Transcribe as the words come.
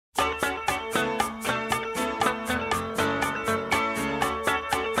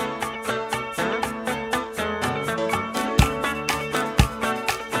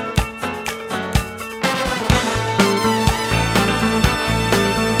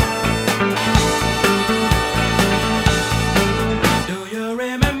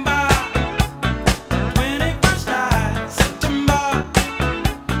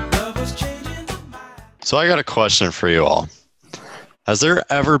So I got a question for you all. Has there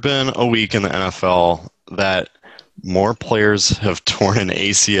ever been a week in the NFL that more players have torn an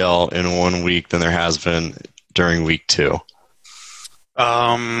ACL in 1 week than there has been during week 2?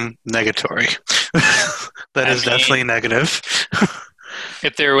 Negatory. That is definitely negative.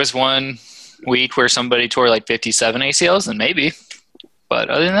 If there was 1 week where somebody tore like 57 ACLs, then maybe. But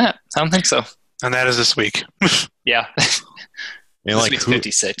other than that, I don't think so. And that is this week. Yeah. I mean, This like week's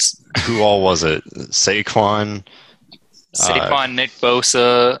 56. who all was it? Saquon, Nick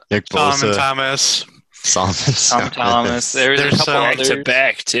Bosa, Nick Solomon Bosa, Thomas. Tom Thomas. There's a couple some- others. Back to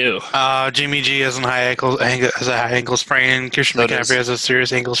back too. Jimmy G has a high ankle sprain. Christian So McCaffrey has a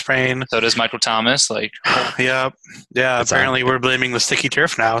serious ankle sprain. So does Michael Thomas. Like, Yep. Yeah. That's apparently, we're blaming the sticky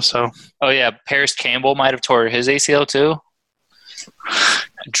turf now. So oh yeah, Paris Campbell might have tore his ACL too.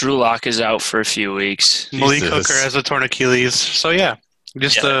 Drew Lock is out for a few weeks. Malik Jesus. Hooker has a torn Achilles. So yeah,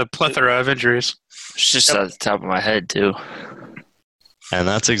 just a plethora of injuries. It's just off the top of my head too. and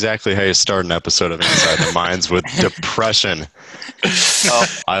that's exactly how you start an episode of Inside the Minds with depression. Oh,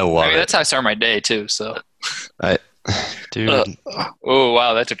 I love I mean, it. that's how I start my day too. So, Dude, oh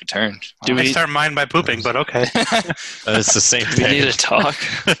wow, that took a turn. Do I we, start mine by pooping, but okay. it's the same we need thing. to talk?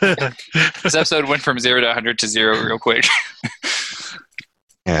 This episode went from 0 to 100 to 0 real quick.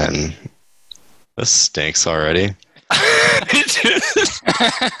 And this stinks already.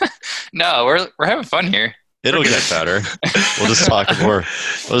 No, we're having fun here. It'll get better. We'll just talk more.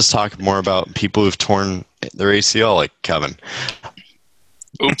 We'll just talk more about people who've torn their ACL, like Kevin.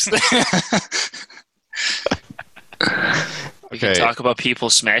 Oops. We Okay. can talk about people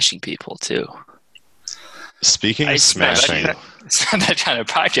smashing people too. Speaking I of smashed smashing, It's not that kind of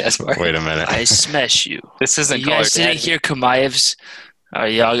podcast, Mark. wait a minute. I smash you. This isn't You Call Her guys didn't Daddy. hear Kamaev's.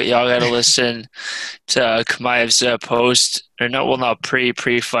 Y'all got to listen to Kamaev's post, or no, well, not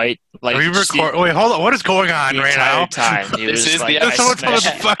pre-fight. Like Are you just record? Wait, hold on. What is going on the right entire now? time. He This was is like, the I episode. What the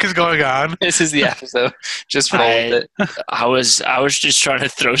smashed- fuck is going on? This is the episode. Just roll with it. I was just trying to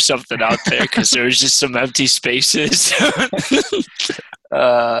throw something out there because there was just some empty spaces.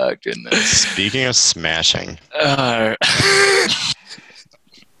 Goodness. Speaking of smashing,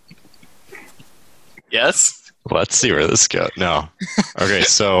 Yes? let's see where this goes. No. Okay,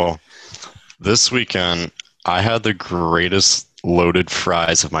 so this weekend, I had the greatest loaded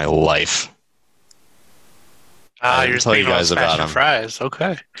fries of my life. I didn't You're tell you speaking guys about smashing them. Fries.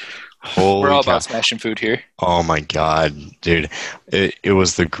 Okay. Holy We're all cow. about smashing food here. Oh my god, dude. It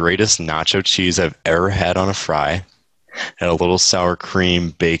was the greatest nacho cheese I've ever had on a fry. Had a little sour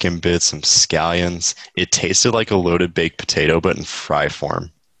cream, bacon bits, some scallions. It tasted like a loaded baked potato, but in fry form.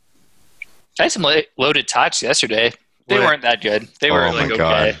 I had some loaded tots yesterday. They What? weren't that good. They were Oh like my okay.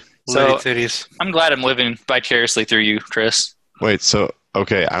 God. So Lady titties. I'm glad I'm living vicariously through you, Chris. Wait, so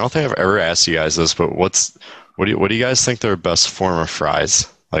okay, I don't think I've ever asked you guys this, but what do you guys think their best form of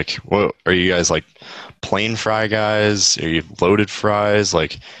fries? Like, what are you guys like? Plain fry guys? Are you loaded fries?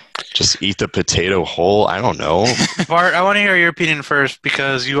 Like, just eat the potato whole? I don't know. Bart, I want to hear your opinion first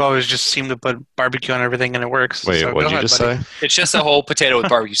because you always just seem to put barbecue on everything and it works. Wait, So what go did you ahead, just buddy. say? It's just a whole potato with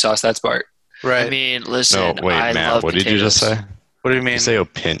barbecue sauce. That's Bart. Right. I mean, listen. No, wait, I Matt, love what did you just potatoes. say? What do you mean? You say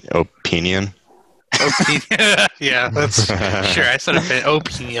opinion? Yeah, that's sure. I said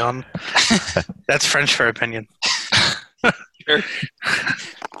opinion. That's French for opinion.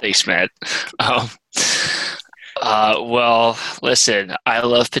 Thanks, Matt. Well, listen, I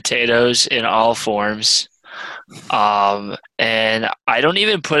love potatoes in all forms. And I don't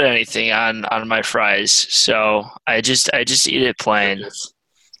even put anything on my fries. So I just eat it plain.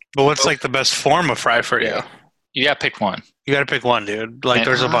 But what's like the best form of fry for you? Yeah. You got to pick one. You got to pick one, dude. Like, And-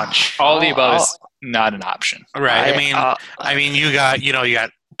 there's a bunch. All the above is not an option. Right. I mean, you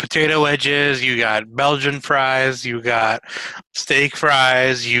got potato wedges, you got Belgian fries, you got steak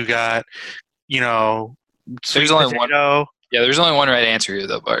fries, you got, sweet There's only one- potato. Yeah, there's only one right answer here,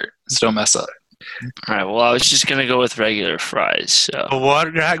 though, Bart. So don't mess up. all right. Well, I was just gonna go with regular fries. So But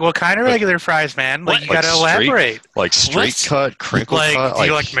what kind of regular fries, man? Like, you Like got to straight- elaborate. Like straight What? cut, crinkle Like, cut, do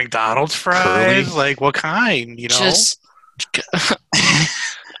you like McDonald's fries? curly? Like, what kind? just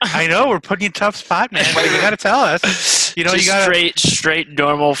I know we're putting you in a tough spot, man. But you got to tell us. You just got to. straight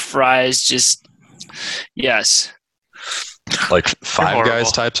normal fries. Just yes. like Five horrible.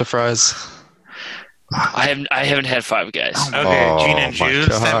 Guys types of fries. I haven't had Five Guys. Okay, Oh, Gene and my Juice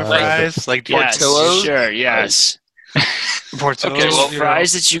type of God. fries, like Yes, Portillo's? sure, yes. Portillo's. Okay, well, Just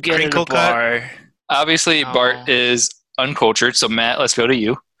fries that you get at a crinkle cut. bar. Obviously, Bart Oh. is uncultured. So, Matt, let's go to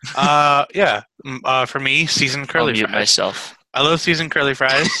you. Yeah. For me, seasoned I'll curly mute fries. myself. I love seasoned curly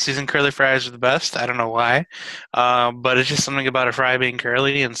fries. Seasoned curly fries are the best. I don't know why, but it's just something about a fry being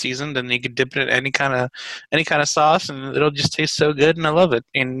curly and seasoned, and you can dip it in any kind of sauce, and it'll just taste so good, and I love it.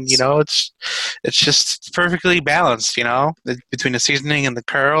 And it's just perfectly balanced. Between the seasoning and the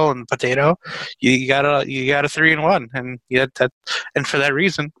curl and the potato, you got a 3-in-1, and and for that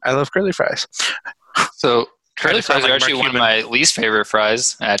reason, I love curly fries. So curly Sound fries like are actually Mark one of Cuban. my least favorite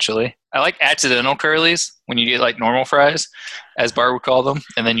fries. Actually, I like accidental curlies when you get like normal fries, as Bart would call them,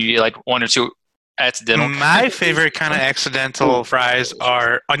 and then you get like one or two accidental. My favorite kind of accidental fries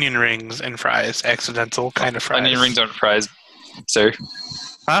are onion rings and fries. Accidental kind of fries. Onion rings aren't fries, sir.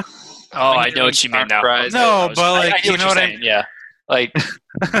 Huh? Oh, I Onion know what rings you mean aren't now. fries. No, but like I get you what know you're what I saying. Yeah, like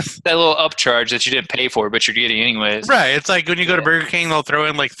that little upcharge that you didn't pay for, but you're getting anyways. right. It's like when you go to Burger King, they'll throw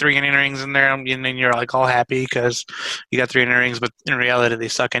in like 3 onion rings in there, and then you're like all happy because you got 3 onion rings, but in reality they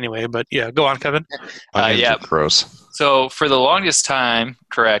suck anyway. But yeah, go on, Kevin. Onions yeah. are gross. So for the longest time,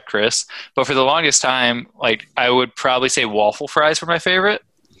 correct, Chris, but for the longest time, like I would probably say waffle fries were my favorite.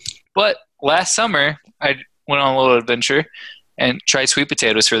 But last summer, I went on a little adventure and tried sweet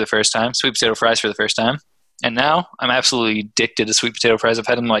potatoes for the first time, sweet potato fries for the first time. And now I'm absolutely addicted to sweet potato fries. I've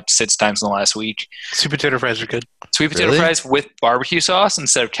had them like 6 times in the last week. Sweet potato fries are good. Sweet potato Really? fries with barbecue sauce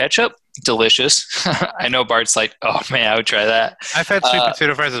instead of ketchup, delicious. I know Bart's like, oh man, I would try that. I've had sweet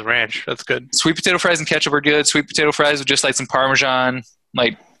potato fries with ranch. That's good. Sweet potato fries and ketchup are good. Sweet potato fries with just like some Parmesan,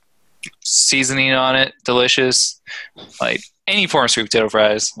 like seasoning on it, delicious. Like any form of sweet potato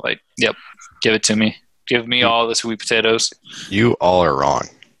fries, like, yep, give it to me. Give me all the sweet potatoes. You all are wrong.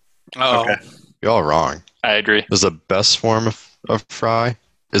 Oh, Okay. You're all wrong. I agree. Because the best form of fry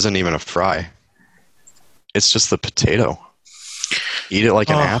isn't even a fry. It's just the potato. Eat it like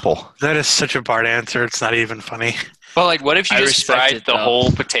an Oh. apple. that is such a Bart answer. It's not even funny. But like, what if you I just respect fried it, the though.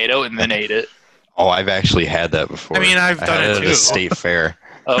 whole potato and then ate it? Oh, I've actually had that before. I mean, I've I done had it at too. a state fair.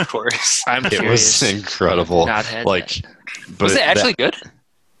 Of course. I'm It curious. was incredible. Not had Like, that. but Was it actually good?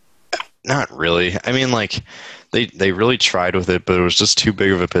 not really. I mean, like, they really tried with it, but it was just too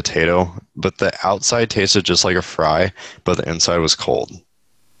big of a potato. But the outside tasted just like a fry, but the inside was cold.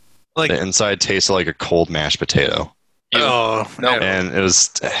 Like, The inside tasted like a cold mashed potato, oh No. no. and it was.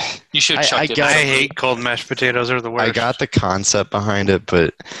 You should I chuck it. got- I hate cold mashed potatoes. They're the worst. I got the concept behind it,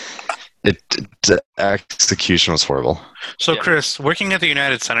 but the execution was horrible. So, Yeah. Chris, working at the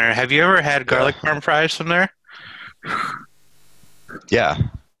United Center, have you ever had garlic parm fries from there? Yeah,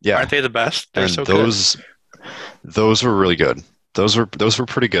 Aren't they the best? They're and so good. those were really good. Those were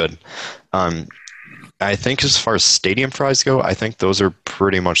pretty good. I think as far as stadium fries go, I think those are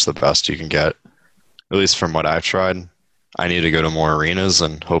pretty much the best you can get, at least from what I've tried. I need to go to more arenas,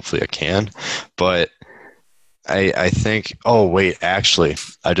 and hopefully I can. But I think. Oh wait, actually,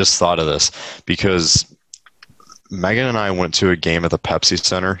 I just thought of this because Megan and I went to a game at the Pepsi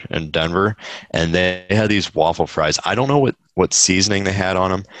Center in Denver, and they had these waffle fries. I don't know what seasoning they had on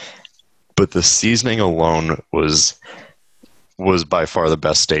them, but the seasoning alone was by far the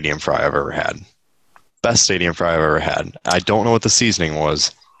best stadium fry I've ever had. Best stadium fry I've ever had. I don't know what the seasoning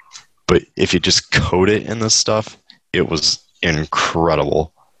was, but if you just coat it in this stuff, it was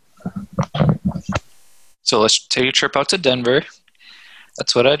incredible. So let's take a trip out to Denver.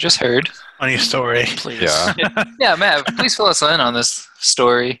 That's what I just heard. Funny story. Please. Yeah. Yeah, Matt, please fill us in on this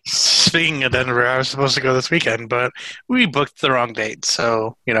story. Speaking of Denver, I was supposed to go this weekend, but we booked the wrong date.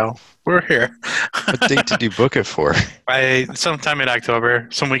 So, we're here. What date did you book it for? Sometime in October,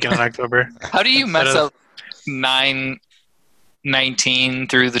 some weekend in October. How do you mess Instead of- up 9/19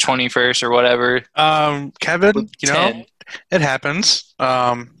 through the 21st or whatever? Kevin, 10. it happens.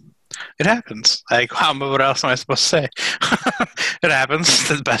 It happens. Like, what else am I supposed to say? It happens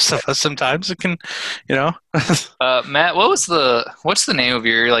to the best of us sometimes. It can, Matt, what's the name of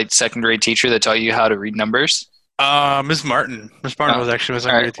your like second grade teacher that taught you how to read numbers? Ms. Martin. Ms. Martin was actually my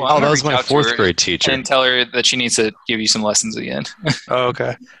second All right, grade teacher. well, Oh, I'm that gonna was reach my out to fourth her grade teacher. and tell her that she needs to give you some lessons again. Oh,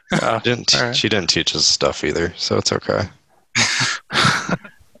 okay. Oh, Didn't all right. She didn't teach us stuff either, so it's okay.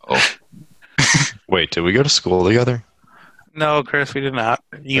 Oh. Wait, did we go to school together? No, Chris, we did not.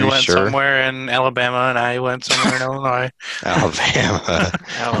 You Are you went sure? somewhere in Alabama, and I went somewhere in Illinois. Alabama.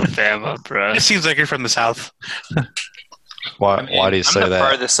 Alabama, bro. It seems like you're from the South. Why? I mean, Why do you I'm say not that?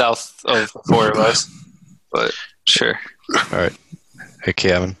 farthest south of the four of us, but sure. All right. Hey,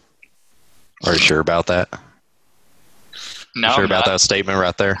 Kevin. Are you sure about that? No, sure I'm about not. that statement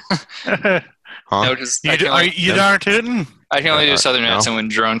right there? Huh? No, 'cause I You, can only, you darn tootin'? I can only do southern No. accent when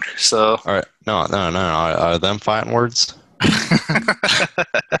drunk. So All right. No. Are them fighting words?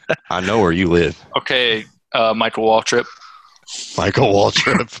 I know where you live. okay, Michael Waltrip. Michael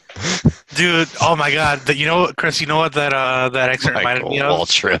Waltrip. Dude, oh my God! You know what, Chris? You know what that excerpt reminded me Michael of?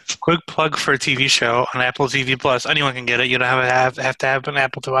 Waltrip. Quick plug for a TV show on Apple TV Plus. Anyone can get it. You don't have to have an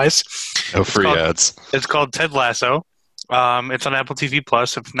Apple device. No free ads. It's called Ted Lasso. It's on Apple TV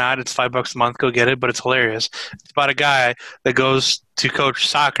Plus. If not, it's $5 a month. Go get it. But it's hilarious. It's about a guy that goes to coach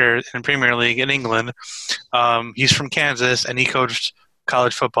soccer in Premier League in England. He's from Kansas, and he coached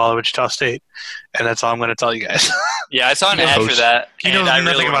college football at Wichita State. And that's all I'm going to tell you guys. Yeah, I saw an ad for that. He knows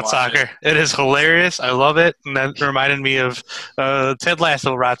nothing about soccer. It is hilarious. I love it. And that reminded me of Ted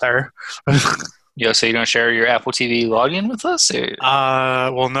Lasso right there. Yo, so you gonna share your Apple TV login with us? Or?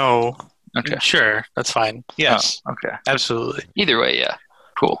 Well, no. Okay. Sure. That's fine. Yes. Oh, okay. Absolutely. Either way, yeah.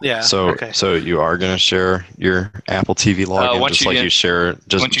 Cool. Yeah. So, okay. so you are gonna share your Apple TV login, once just you like get- you share,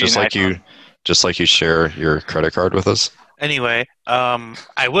 just like you share your credit card with us. Anyway,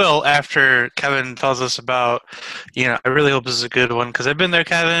 I will after Kevin tells us about, I really hope this is a good one because I've been there,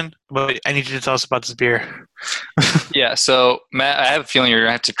 Kevin, but I need you to tell us about this beer. Yeah, so Matt, I have a feeling you're going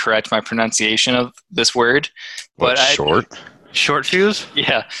to have to correct my pronunciation of this word. What, short? Short fuse?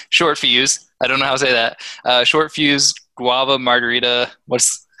 Yeah, short fuse. I don't know how to say that. Short fuse guava margarita.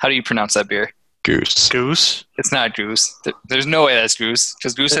 How do you pronounce that beer? Goose. Goose? It's not goose. There's no way that's goose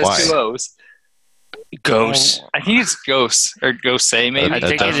because goose has Why? 2 O's. Ghost. I think it's ghost or ghost say maybe. I That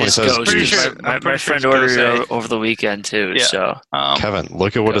think it definitely is says Ghost. Goose. My I'm pretty sure friend it's ordered Ghost, it over the weekend too. Yeah. So Kevin,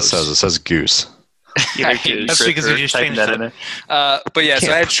 look at what Ghost. it says. It says goose. I hate you That's for because you just typing changed that it. in there. But yeah, so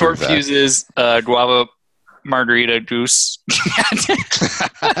Can't I had short prove that. fuses, guava margarita goose. Damn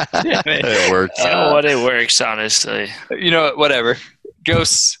it. It worked. you know what? It works, honestly. You know, whatever.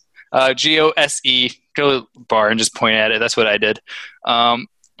 Ghosts, GOSE. Go to the bar and just point at it. That's what I did.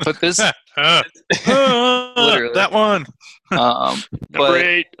 But this, Literally. That one. Number but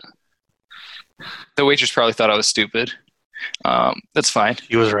 8. the waitress probably thought I was stupid. That's fine.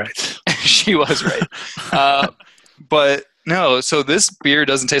 He was right. She was right. But no, so this beer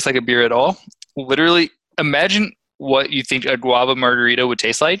doesn't taste like a beer at all. Literally, imagine what you think a guava margarita would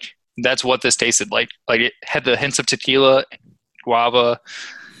taste like. That's what this tasted like. Like it had the hints of tequila, guava,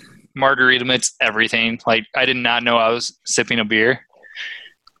 margarita mix, everything. Like I did not know I was sipping a beer,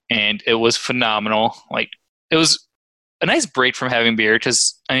 and it was phenomenal. Like it was a nice break from having beer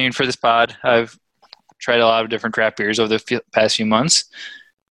because I mean, for this pod, I've tried a lot of different craft beers over the past few months,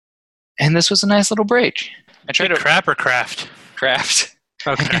 and this was a nice little break. I tried a Crap or craft? craft.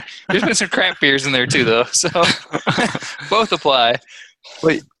 Okay. There's been some craft beers in there too, though, so both apply.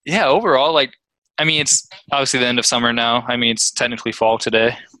 But yeah, overall, like, I mean, it's obviously the end of summer now. I mean, it's technically fall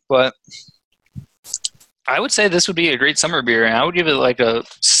today, but I would say this would be a great summer beer, and I would give it like a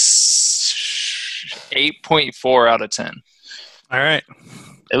 8.4 out of 10. All right.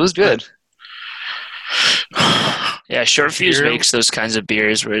 It was good. Yeah, Short Fuse Beer. makes those kinds of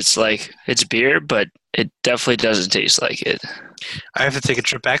beers where it's like it's beer, but it definitely doesn't taste like it. I have to take a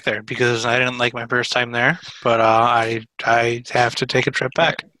trip back there because I didn't like my first time there, but I have to take a trip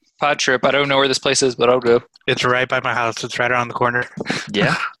back. Pod trip. I don't know where this place is, but I'll go. It's right by my house. It's right around the corner.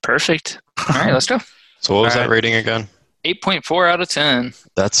 Yeah, perfect. All right, let's go. So what was All that right. rating again? 8.4 out of 10.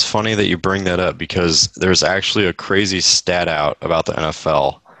 That's funny that you bring that up because there's actually a crazy stat out about the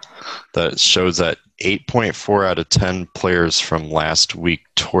NFL that shows that 8.4 out of 10 players from last week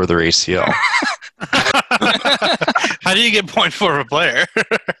tore their ACL. How do you get 0.4 of a player?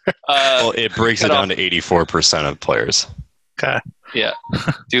 Well, it breaks it cut down to 84% of players. Okay. Yeah,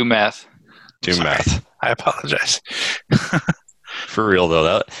 do math. Do Sorry. math. I apologize. For real though,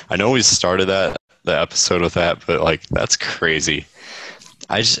 that I know we started the episode with that, but like that's crazy.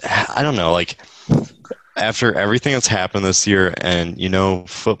 I don't know, like after everything that's happened this year, and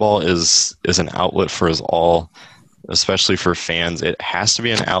football is an outlet for us all, especially for fans. It has to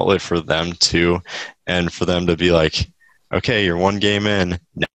be an outlet for them too, and for them to be like, okay, you're one game in,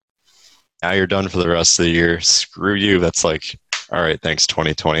 now you're done for the rest of the year. Screw you. That's like, all right, thanks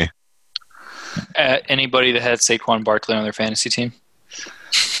 2020. Anybody that had Saquon Barkley on their fantasy team?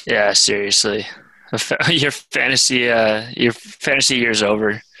 Yeah, seriously. Your fantasy year's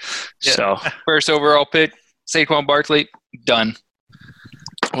over. Yeah. So First overall pick, Saquon Barkley, done.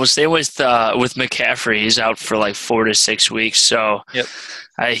 we'll stay with McCaffrey. He's out for like 4 to 6 weeks. So Yep.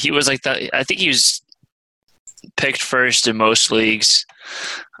 He was like I think he was picked first in most leagues.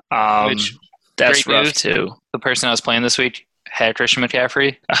 Which, That's great rough news. too. The person I was playing this week had Christian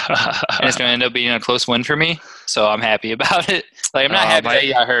McCaffrey, and it's going to end up being a close win for me. So I'm happy about it. Like I'm not happy that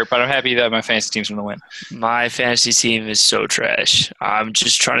he got hurt, but I'm happy that my fantasy team's going to win. My fantasy team is so trash. I'm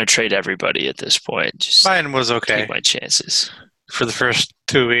just trying to trade everybody at this point. Just Mine was okay take my chances. for the first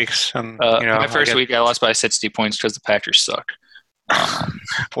 2 weeks. And, My first week, I lost by 60 points because the Packers suck.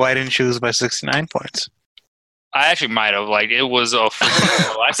 Why didn't you lose by 69 points? I actually might have. Like, it was a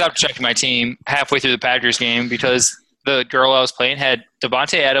I stopped checking my team halfway through the Packers game because the girl I was playing had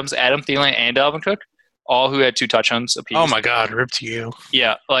Devontae Adams, Adam Thielen, and Dalvin Cook, all who had 2 touchdowns apiece. Oh, my God. Rip to you.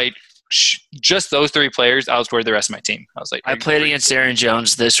 Yeah, like, just those 3 players outscored the rest of my team. I was like, I played against Aaron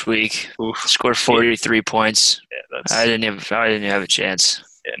Jones this week. Oof. Scored 43 points. Yeah, that's, I didn't have a chance.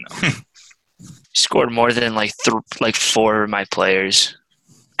 yeah, no. Scored more than like 4 of my players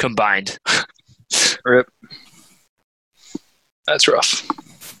combined. Rip. That's rough.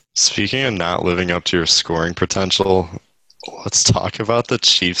 Speaking of not living up to your scoring potential, let's talk about the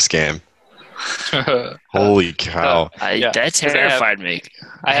Chiefs game. Holy cow. Yeah. That terrified me.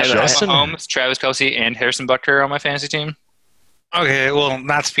 I have Justin- Mahomes, Travis Kelce, and Harrison Butker on my fantasy team. Okay, well,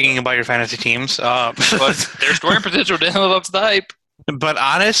 not speaking about your fantasy teams, But their scoring potential didn't live up to the hype. but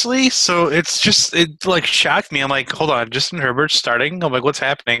honestly, so it like shocked me. I'm like, hold on, Justin Herbert's starting. I'm like, what's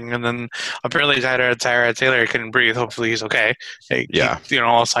happening? And then apparently Tyrod Taylor couldn't breathe. Hopefully he's okay. Yeah.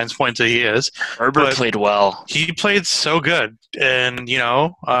 All signs point to he is. Herbert But- played well. He played so good, and it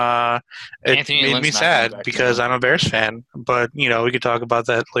Anthony made Lynn's me not sad coming back because to I'm a Bears fan. But we could talk about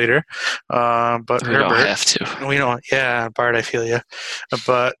that later. But We don't Herbert, have to. we don't. Yeah, Bart, I feel you.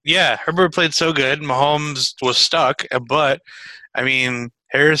 But yeah, Herbert played so good. Mahomes was stuck, but I mean,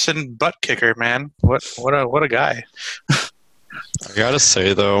 Harrison butt kicker, man. What a guy. I gotta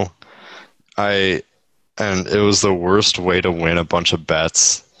say though, and it was the worst way to win a bunch of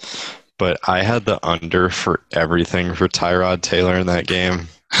bets, but I had the under for everything for Tyrod Taylor in that game.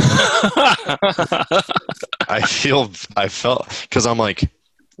 I felt because I'm like,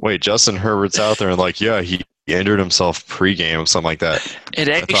 wait, Justin Herbert's out there, and like, yeah, he injured himself pregame, something like that. It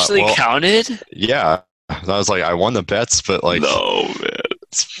thought, actually well- counted? Yeah, I was like, I won the bets, but like, No, man.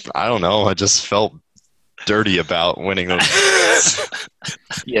 I don't know, I just felt dirty about winning those bets.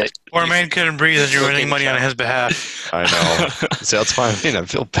 Yeah. Poor man couldn't breathe, and you're Okay, winning money on Chuck. his behalf. I know. See, that's why I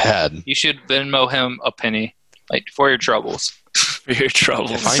feel bad. You should Venmo him a penny, like, for your troubles. For your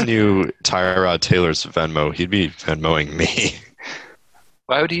troubles. If I knew Tyrod Taylor's Venmo, he'd be Venmoing me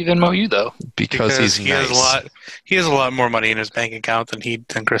Why would he Venmo you, though? because he's he nice. has a lot. He has a lot more money in his bank account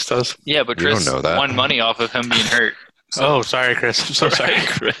than Chris does. Yeah, but We don't Chris know that. won money off of him being hurt. Oh, sorry, Chris. I'm so sorry.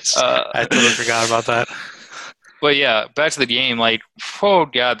 Chris. I totally forgot about that. But yeah, back to the game. Like, oh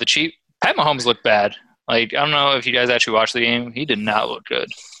god, Pat Mahomes looked bad. Like, I don't know if you guys actually watched the game. He did not look good.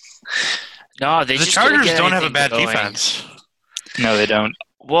 No, they The just couldn't Chargers get don't have a anything bad going. defense. No, they don't.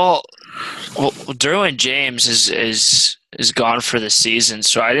 Well, Derwin James is gone for the season,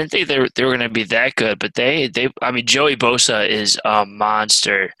 so I didn't think they were going to be that good. But I mean, Joey Bosa is a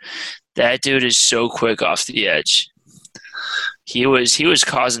monster. That dude is so quick off the edge. He was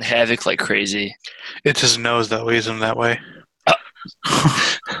causing havoc like crazy. It's his nose that weighs him that way.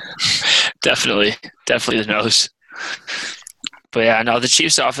 Definitely the nose. But yeah, no, the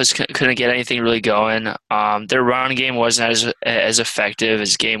Chiefs' offense couldn't get anything really going. Their run game wasn't as effective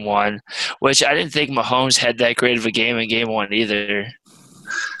as Game 1, which I didn't think Mahomes had that great of a game in Game 1 either.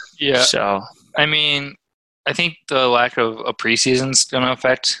 Yeah, So I mean, I think the lack of a preseason is going to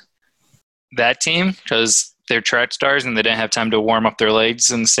affect that team because they're track stars and they didn't have time to warm up their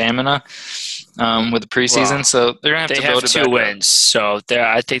legs and stamina with the preseason. Well, So they're going to they have to build have it 2 back up. wins. So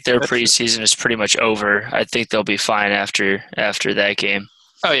I think their That's- preseason is pretty much over. I think they'll be fine after that game.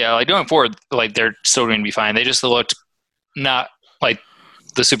 Oh yeah, like going forward, like they're still going to be fine. They just looked not like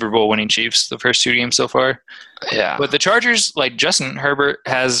the Super Bowl winning Chiefs the first 2 games so far. Yeah. But the Chargers, like Justin Herbert,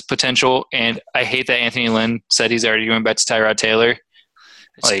 has potential, and I hate that Anthony Lynn said he's already going back to Tyrod Taylor.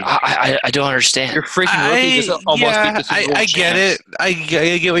 Like, I don't understand. you're freaking rookie. Just almost beat the Super Bowl I get champs. it. I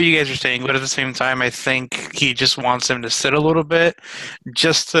get what you guys are saying, but at the same time, I think he just wants him to sit a little bit,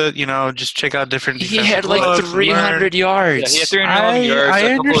 just to just check out different. He had defensive like looks and 300 Yeah, yards. he had 311 yards, I a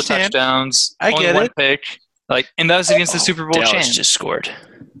couple of understand. touchdowns, I only get 1 it. pick. Like, and that was against the Super Bowl Dallas champs. just scored.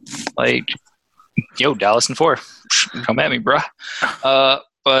 Like, yo, Dallas in 4. Come at me, bruh.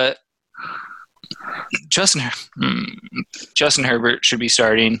 But Justin Herbert should be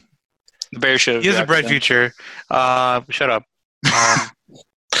starting. The Bears should have. He has a bright drafted him. future. Shut up.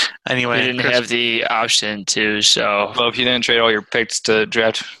 Anyway, We didn't Chris- have the option to, so Well, if you didn't trade all your picks to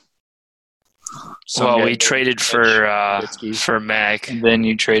draft. we traded for Mac. And then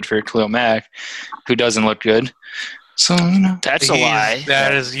you trade for Khalil Mack, who doesn't look good. So, That's a He's- lie.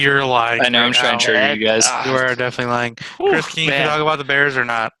 That is you're lying. I know, I'm right trying now. to trigger you guys. You are definitely lying. Chris, can you man. talk about the Bears or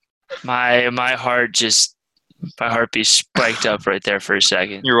not? My heartbeat spiked up right there for a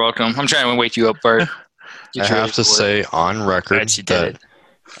second. You're welcome. I'm trying to wake you up, Bart. I have to say on record Glad you did that it.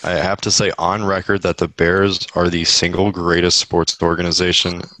 I have to say on record that the Bears are the single greatest sports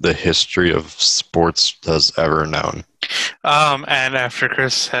organization the history of sports has ever known. And after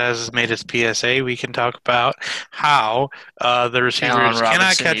Chris has made his PSA, we can talk about how the Allen receivers cannot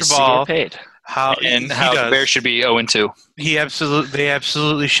Robinson catch a needs to ball. get paid. How And he how the does. Bears should be 0-2. They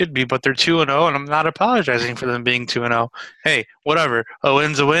absolutely should be, but they're 2-0, and I'm not apologizing for them being 2-0. Hey, whatever. A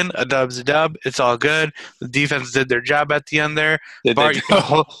win's a win, a dub's a dub. It's all good. The defense did their job at the end there. Bart,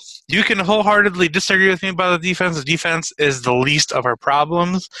 you can wholeheartedly disagree with me about the defense. The defense is the least of our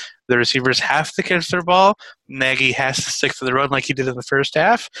problems. The receivers have to catch their ball. Nagy has to stick to the run like he did in the first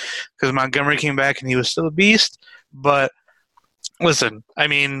half because Montgomery came back and he was still a beast. But listen, I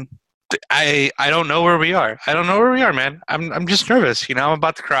mean, I don't know where we are. I don't know where we are, man. I'm just nervous. I'm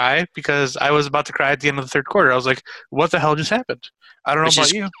about to cry because I was about to cry at the end of the third quarter. I was like, what the hell just happened? I don't know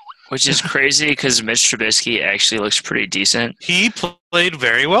about you. Which is crazy because Mitch Trubisky actually looks pretty decent. He played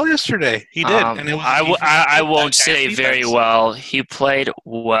very well yesterday. He did. And it was, I won't say very well. He played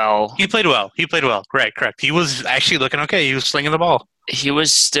well. He played well. Correct. He was actually looking okay. He was slinging the ball. He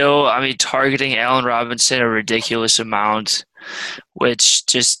was still, targeting Allen Robinson a ridiculous amount, which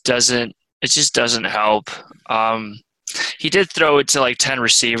just doesn't help. He did throw it to like 10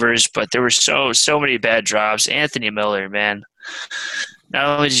 receivers, but there were so many bad drops. Anthony Miller, man. Not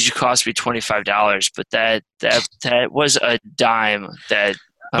only did you cost me $25, but that was a dime that.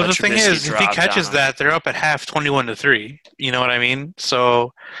 But the thing is, if he catches on. that, they're up at half, 21-3. You know what I mean?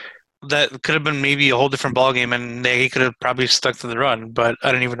 So that could have been maybe a whole different ballgame, and Nagy could have probably stuck to the run. But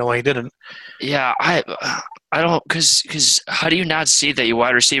I don't even know why he didn't. Yeah, I don't, because how do you not see that your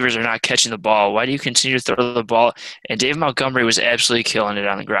wide receivers are not catching the ball? Why do you continue to throw the ball? And Dave Montgomery was absolutely killing it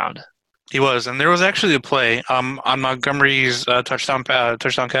on the ground. He was, and there was actually a play on Montgomery's touchdown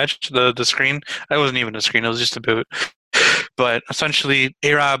catch, the screen. That wasn't even a screen; it was just a boot. But essentially,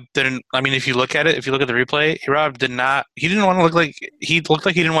 A-Rob didn't. I mean, if you look at the replay, A-Rob did not. He didn't want to look like he looked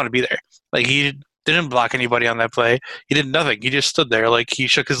like he didn't want to be there. Like he didn't block anybody on that play. He did nothing. He just stood there. Like he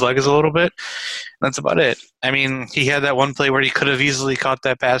shook his legs a little bit. That's about it. I mean, he had that one play where he could have easily caught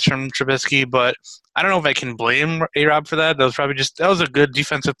that pass from Trubisky, but I don't know if I can blame A-Rob for that. That was a good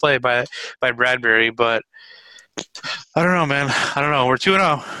defensive play by Bradbury, but I don't know, man. I don't know. We're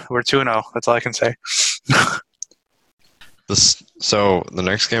 2-0. We're 2-0. That's all I can say. So the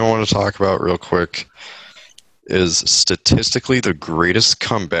next game I want to talk about real quick is statistically the greatest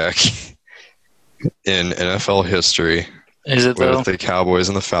comeback in NFL history. Is it though? With the Cowboys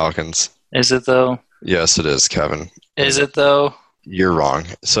and the Falcons. Is it though? Yes, it is, Kevin. Is it though? You're wrong.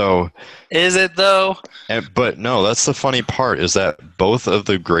 So, is it though? But no, that's the funny part is that both of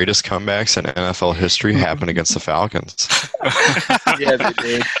the greatest comebacks in NFL history happened against the Falcons. Yeah, they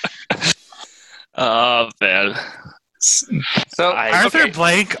did. Oh man. So Arthur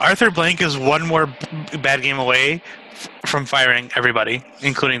Blank is one more bad game away from firing everybody,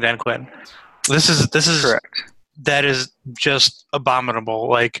 including Dan Quinn. This is correct. That is just abominable.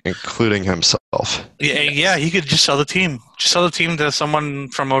 Like including himself. Yeah, he could just sell the team. Just sell the team to someone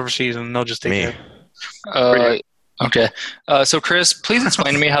from overseas, and they'll just take it. Okay. So Chris, please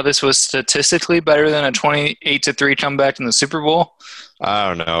explain to me how this was statistically better than a 28-3 comeback in the Super Bowl. I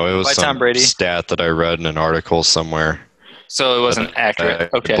don't know. It was by some Tom Brady stat that I read in an article somewhere. So it wasn't accurate.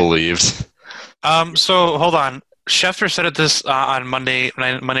 Okay. Believed. So hold on. Schefter said it this on Monday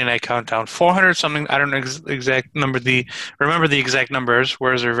Night Countdown. 400 something. I don't know exact number. Remember the exact numbers.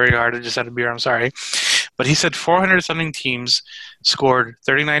 Words are very hard to just out of beer. I'm sorry, but he said 400 something teams scored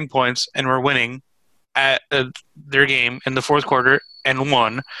 39 points and were winning at their game in the fourth quarter and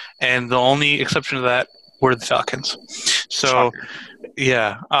won. And the only exception to that were the Falcons. So,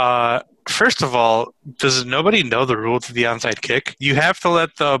 yeah. First of all, does nobody know the rule to the onside kick? You have to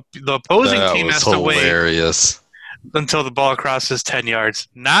let the opposing team has to wait until the ball crosses 10 yards.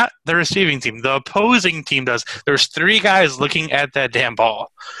 Not the receiving team. The opposing team does. There's 3 guys looking at that damn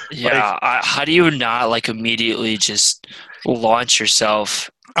ball. Yeah, how do you not immediately just launch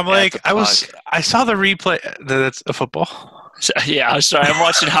yourself? I'm like, I saw the replay. That's a football. Yeah, I'm sorry. I'm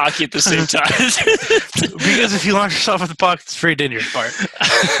watching hockey at the same time. Because if you launch yourself at the puck, it's a very dangerous part.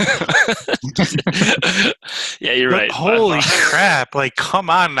 Yeah, you're right. Holy crap! Come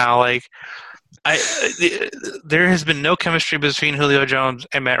on now. There has been no chemistry between Julio Jones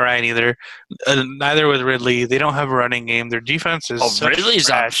and Matt Ryan either. Neither with Ridley. They don't have a running game. Their defense is Ridley's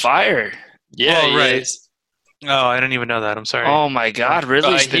trash. on fire. Yeah, right. Is. Oh, I didn't even know that. I'm sorry. Oh my God,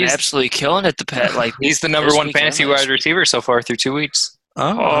 Ridley's been absolutely killing it. He's the number 1 fantasy wide receiver so far through 2 weeks.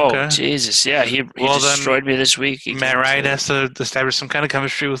 Oh, okay. Jesus! Yeah, he destroyed me this week. Matt Ryan has to establish some kind of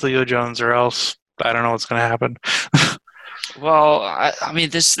chemistry with Julio Jones, or else I don't know what's going to happen. Well, I mean,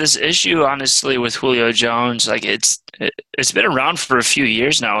 this issue, honestly, with Julio Jones, like it's been around for a few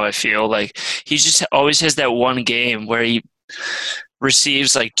years now. I feel like he just always has that one game where he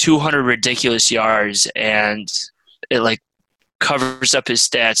receives like 200 ridiculous yards, and it like covers up his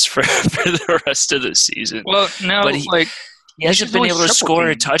stats for the rest of the season. Well, no, But he hasn't just been always able to triple score a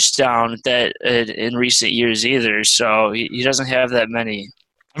teamed. touchdown that in recent years either. So he doesn't have that many.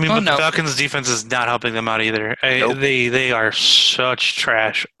 I mean, Oh, but no. the Falcons' defense is not helping them out either. Nope. They are such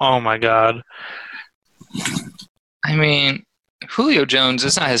trash. Oh my god. I mean, Julio Jones,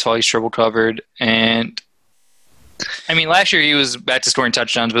 it's not his fault he's triple covered. And, I mean, last year he was back to scoring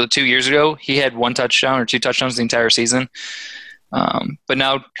touchdowns, but 2 years ago he had 1 touchdown or 2 touchdowns the entire season. But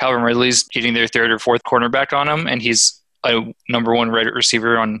now Calvin Ridley's getting their 3rd or 4th cornerback on him, and he's a number 1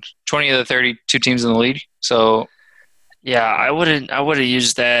 receiver on 20 of the 32 teams in the league. So, Yeah, I wouldn't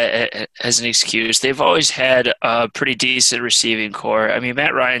use that as an excuse. They've always had a pretty decent receiving core. I mean,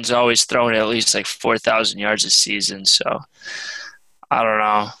 Matt Ryan's always thrown at least like 4,000 yards a season. So I don't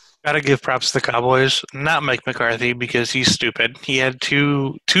know. Gotta give props to the Cowboys, not Mike McCarthy because he's stupid. He had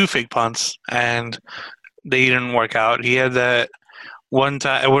two fake punts and they didn't work out. He had that one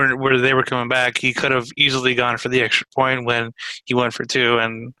time where they were coming back. He could have easily gone for the extra point when he went for 2,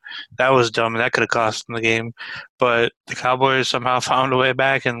 and that was dumb. That could have cost him the game. But the Cowboys somehow found a way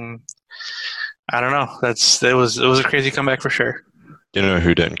back, and I don't know. It was a crazy comeback for sure. You know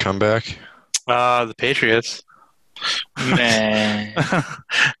who didn't come back? The Patriots. man.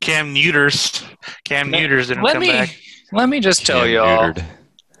 Cam Newters didn't Let come me back. let me just tell Cam y'all. Newton.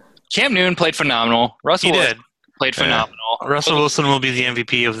 Cam Newton played phenomenal. Russell He Wilson did. played Yeah. phenomenal. Russell Wilson will be the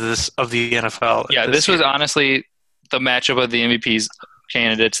MVP of the NFL. Yeah, this was honestly the matchup of the MVP's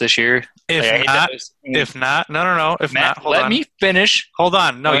candidates this year. If Like, I hate not, that was- if not, no. If Matt, not, hold let on. me finish. Hold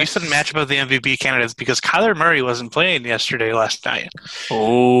on. No, Okay. you said matchup of the MVP candidates because Kyler Murray wasn't playing last night.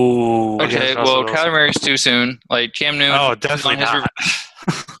 Oh, Okay. Okay, Against Russell well, Wilson. Kyler Murray's too soon. Like Cam Newton. Oh, definitely on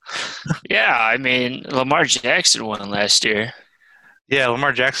his not. yeah. I mean, Lamar Jackson won last year. Yeah,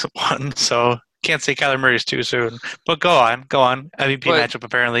 Lamar Jackson won, so can't say Kyler Murray's too soon. But go on. MVP But- matchup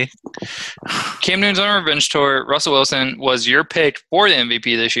apparently. Cam Newton's on a revenge tour. Russell Wilson was your pick for the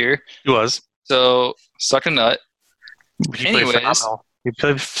MVP this year. He was. So suck a nut. He played Anyways. phenomenal. He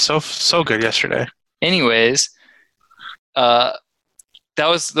played so good yesterday. Anyways, that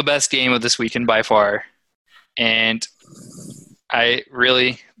was the best game of this weekend by far. And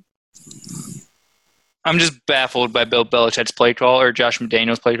I'm just baffled by Bill Belichick's play call or Josh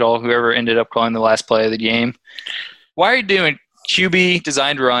McDaniels' play call, whoever ended up calling the last play of the game. Why are you doing QB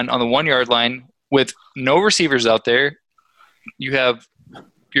designed run on the 1 yard line with no receivers out there? You have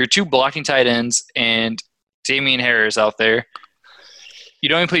your 2 blocking tight ends and Damian Harris out there. You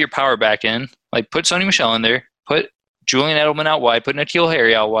don't even put your power back in. Like, put Sonny Michel in there. Put Julian Edelman out wide. Put N'Keal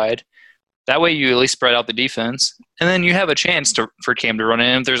Harry out wide. That way you at least spread out the defense. And then you have a chance for Cam to run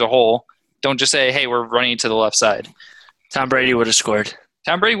in if there's a hole. Don't just say, hey, we're running to the left side. Tom Brady would have scored.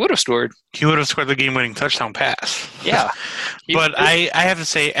 Tom Brady would have scored. He would have scored the game-winning touchdown pass. Yeah. But I have to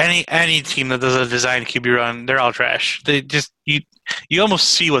say, any team that does a design QB run, they're all trash. They just you almost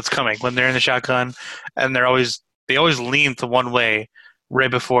see what's coming when they're in the shotgun, and they always lean to one way right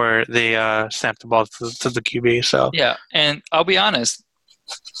before they snap the ball to the QB. So Yeah, and I'll be honest.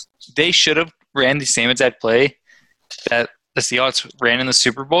 They should have ran the same exact play that the Seahawks ran in the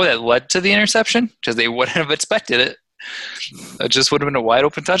Super Bowl that led to the interception because they wouldn't have expected it. It just would have been a wide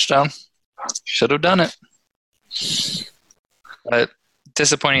open touchdown. Should have done it. But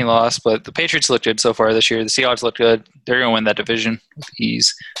disappointing loss, but the Patriots look good so far this year. The Seahawks look good. They're going to win that division with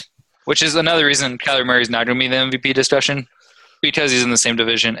ease, which is another reason Kyler Murray's not going to be in the MVP discussion because he's in the same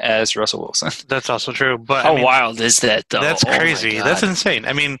division as Russell Wilson. that's also true. But How I mean, wild is that, though? that's Oh my crazy. God. That's insane.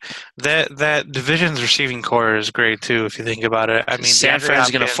 I mean, that division's receiving core is great too. If you think about it, I mean, San DeAndre Fran's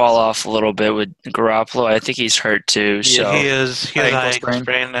going to Hopkins- fall off a little bit with Garoppolo. I think he's hurt too. So. He is. He has Ankle a ankle sprain.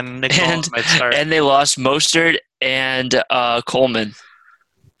 sprain, and Nick Mullins might start. And they lost Mostert and Coleman.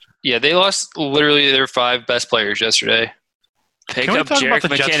 Yeah, they lost literally their 5 best players yesterday. Pick Can we up talk Jerick about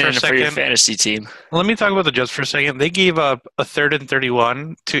the Jets for a McKinnon for your second? fantasy team. Let me talk about the Jets for a second. They gave up a 3rd and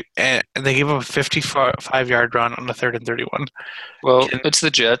 31 and they gave up a 55-yard run on a 3rd and 31. Well, it's the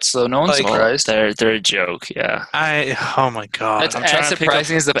Jets, so no one's Like- surprised. They're a joke, yeah. Oh my god! That's I'm trying as to pick up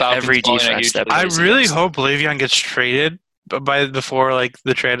surprising as the Falcons every blowing a defense huge that lead. I plays really against. hope Le'Veon gets traded before like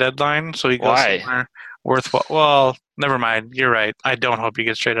the trade deadline, so he goes Why? somewhere worthwhile. Well, never mind. You're right. I don't hope he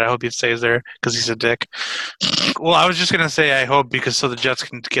gets traded. I hope he stays there because he's a dick. Well, I was just gonna say I hope because so the Jets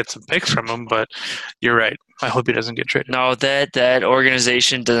can get some picks from him, but you're right. I hope he doesn't get traded. No, that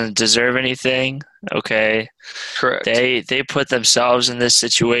organization doesn't deserve anything. Okay, Correct. they put themselves in this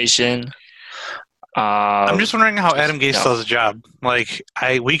situation. I'm just wondering how Adam Gase no. still has a job. Like,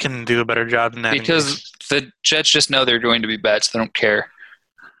 we can do a better job than Adam Gase. Because the Jets just know they're going to be bad, so they don't care.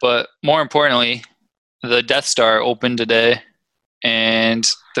 But more importantly, the Death Star opened today, and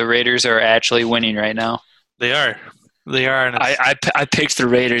the Raiders are actually winning right now. They are. And I picked the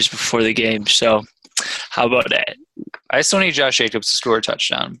Raiders before the game, so how about that? I still need Josh Jacobs to score a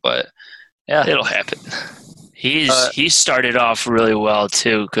touchdown, but yeah, It'll happen. He started off really well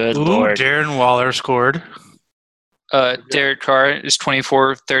too. Good Lord. Darren Waller scored. Derek Carr is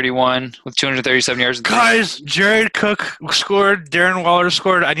 24-31 with 237 yards. Guys, Jared Cook scored. Darren Waller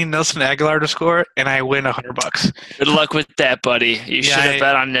scored. I need Nelson Aguilar to score, and I win $100. Good luck with that, buddy. You should have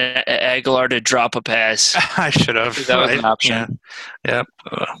bet on Aguilar to drop a pass. I should have. That was an option. Yeah.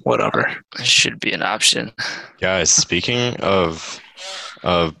 Whatever. It should be an option. Guys, speaking of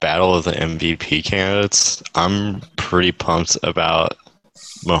battle of the MVP candidates, I'm pretty pumped about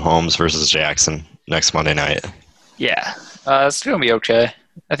Mahomes versus Jackson next Monday night. Yeah. It's going to be okay.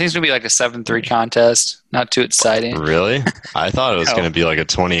 I think it's going to be like a 7-3 contest. Not too exciting. Really? I thought it was No. going to be like a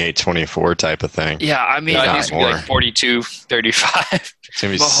 28-24 type of thing. Yeah, I mean, I think not it's going to be more. like 42-35. It's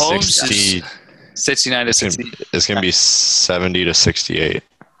going to be Mahomes 60. 69 to 60. It's going to be 70 to 68.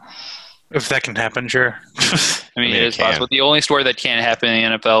 If that can happen, sure. I mean, it it is can. possible. The only score that can't happen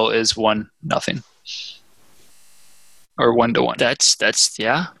in the NFL is 1-0. Or 1-1. that's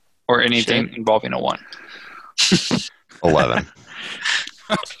yeah. Or anything Shit. involving a 1. 11.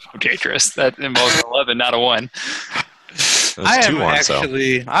 Okay, Chris. That involves 11, not a 1.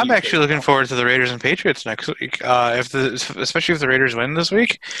 I'm actually looking forward to the Raiders and Patriots next week. Especially if the Raiders win this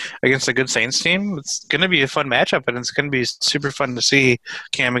week against a good Saints team, it's going to be a fun matchup, and it's going to be super fun to see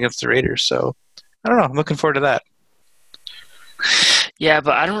Cam against the Raiders. So, I don't know. I'm looking forward to that. Yeah,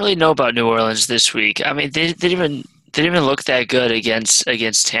 but I don't really know about New Orleans this week. I mean, they didn't even look that good against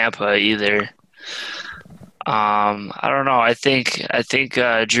Tampa either. I don't know. I think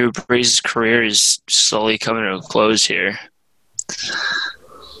Drew Brees' career is slowly coming to a close here.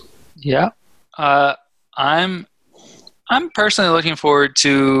 Yeah. I'm personally looking forward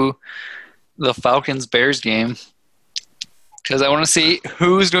to the Falcons-Bears game because I want to see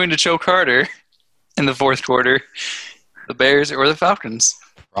who's going to choke harder in the fourth quarter, the Bears or the Falcons.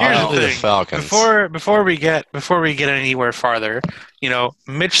 Here's Probably the the thing. Falcons. Before we get anywhere farther,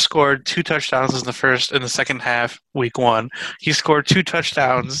 Mitch scored 2 touchdowns in the second half, week 1. He scored 2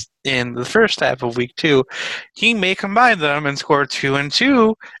 touchdowns in the first half of week 2. He may combine them and score 2 and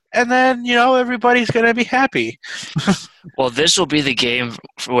 2, and then everybody's gonna be happy. Well, this will be the game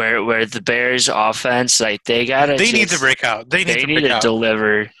where the Bears offense, like they Need to break out. They need to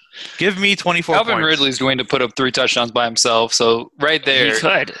deliver. Give me 24 Calvin points. Ridley's going to put up 3 touchdowns by himself, so right there, He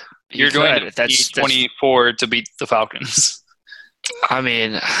could. you're going to need 24 to beat the Falcons. I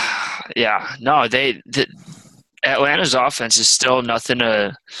mean, yeah, no, Atlanta's offense is still nothing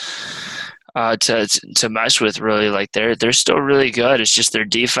to mess with, really. Like they're still really good. It's just their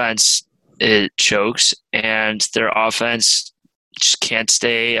defense, it chokes, and their offense just can't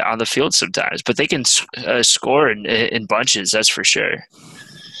stay on the field sometimes. But they can score in bunches, that's for sure.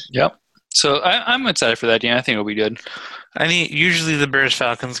 Yep. So I'm excited for that game. I think it'll be good. Usually the Bears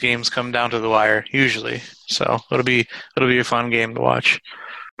Falcons games come down to the wire. Usually, so it'll be a fun game to watch.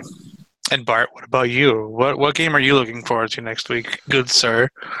 And Bart, what about you? What game are you looking forward to next week, good sir?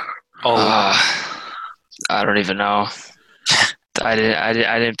 I don't even know. I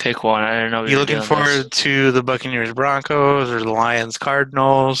didn't pick one. I don't know. You looking forward to the Buccaneers Broncos or the Lions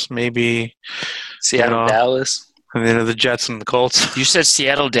Cardinals? Maybe Seattle Dallas. And then the Jets and the Colts. You said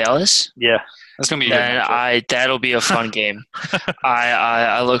Seattle Dallas? Yeah, that's gonna be. That'll be a fun game.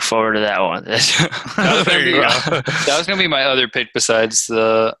 I look forward to that one. There you go. That was gonna be my other pick besides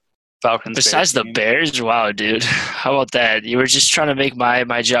the Falcons. Besides the game. Bears, wow, dude, how about that? You were just trying to make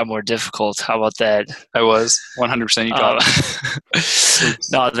my job more difficult. How about that? I was 100%. You got it.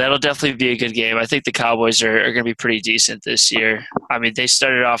 No, that'll definitely be a good game. I think the Cowboys are going to be pretty decent this year. I mean, they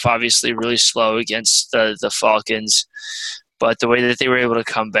started off obviously really slow against the Falcons, but the way that they were able to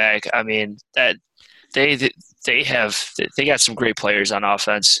come back, I mean, that they got some great players on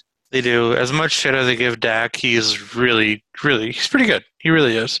offense. They do. As much shit as they give Dak, he's pretty good. He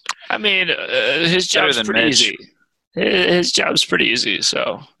really is. I mean, his job's pretty easy. His job's pretty easy.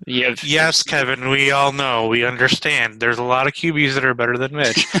 So yes, Kevin. We all know. We understand. There's a lot of QBs that are better than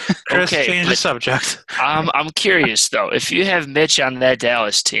Mitch. Chris, Okay, change the subject. I'm curious though. If you have Mitch on that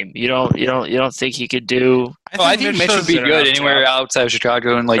Dallas team, you don't think he could do? I think Mitch would be good anywhere outside of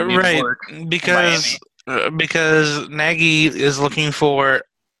Chicago and like New York, because Because Nagy is looking for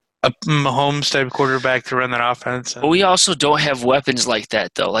a Mahomes type quarterback to run that offense. But we also don't have weapons like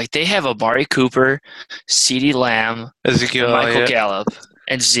that, though. Like, they have Amari Cooper, CeeDee Lamb, Ezekiel Michael Elliott. Gallup,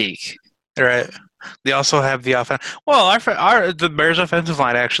 and Zeke. Right. They also have the offense. Well, the Bears' offensive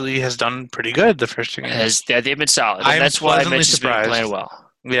line actually has done pretty good the first 2 games. They've been solid. I'm And that's why pleasantly Mitch has been surprised. playing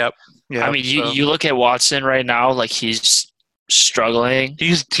well. Yep. Yeah. I mean, you look at Watson right now, like, he's struggling.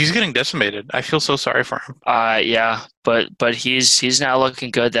 He's getting decimated. I feel so sorry for him. Yeah, but he's not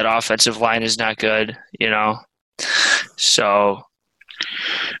looking good. That offensive line is not good, So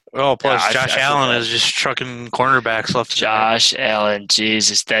Oh, plus Yeah, Josh I feel Allen bad. is just trucking cornerbacks left. and right. Josh Allen,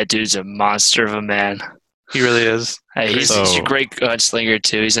 Jesus, that dude's a monster of a man. He really is. Hey, he's So- a great gunslinger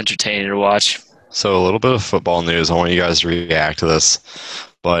too. He's entertaining to watch. So a little bit of football news. I want you guys to react to this,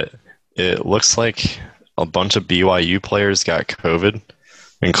 but it looks like a bunch of BYU players got COVID,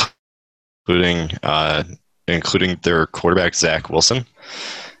 including their quarterback Zach Wilson,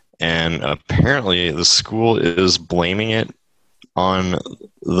 and apparently the school is blaming it on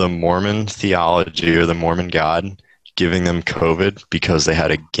the Mormon theology or the Mormon God giving them COVID because they had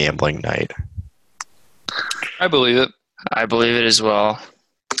a gambling night. I believe it. I believe it as well.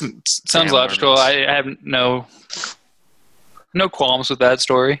 Sounds Damn, logical. Mormons. I have no qualms with that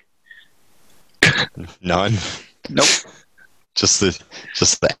story. None. Nope. Just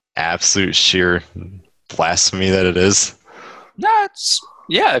the absolute sheer blasphemy that it is.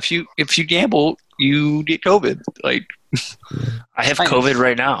 Yeah. If you gamble, you get COVID. Like, I have Fine. COVID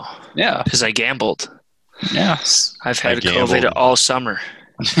right now yeah, because I gambled. yeah. I've had I gambled. COVID all summer.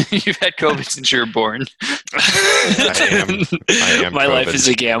 You've had COVID since you were born. I am My life COVID. is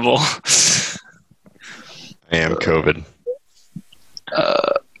a gamble. I am COVID.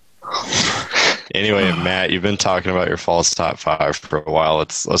 Anyway, Matt, you've been talking about your false top 5 for a while.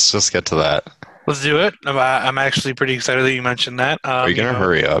 Let's just get to that. Let's do it. I'm actually pretty excited that you mentioned that. Are you gonna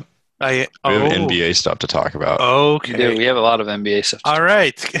hurry up? We have NBA stuff to talk about. Okay. We have a lot of NBA stuff. All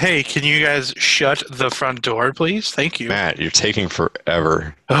right. Hey, can you guys shut the front door, please? Thank you. Matt, you're taking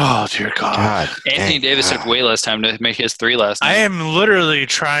forever. Oh, dear God. God. Anthony dang. Davis took way less time to make his 3 last I night. am literally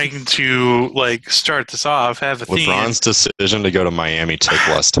trying to start this off, have a theme. LeBron's decision to go to Miami took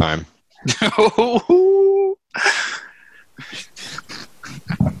less time.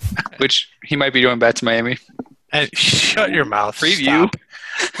 Which he might be going back to Miami. And shut your mouth. Preview. Stop.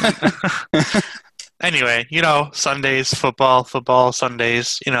 Anyway, Sundays, football,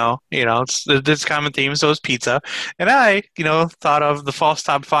 Sundays, it's a common theme, so is pizza. And I, thought of the false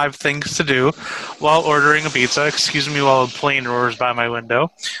top 5 things to do while ordering a pizza. Excuse me while a plane roars by my window.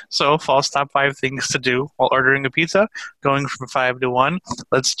 So, false top 5 things to do while ordering a pizza, going from 5 to 1.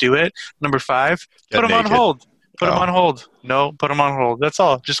 Let's do it. Number 5, Get put them on naked. hold. Put them Oh. on hold. No, put them on hold. That's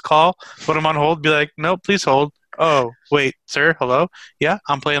all. Just call, put them on hold, be like, no, please hold. Oh, wait, sir, hello? Yeah,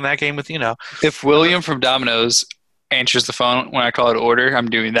 I'm playing that game with you now. If William from Domino's answers the phone when I call it order, I'm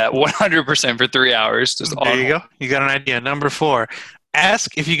doing that 100% for 3 hours. Just There you go. You got an idea. Number 4,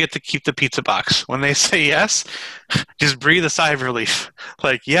 ask if you get to keep the pizza box. When they say yes, just breathe a sigh of relief.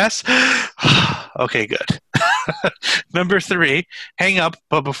 Like, yes? Okay, good. Number 3, hang up,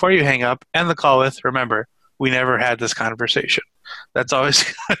 but before you hang up, end the call with, remember, we never had this conversation. That's always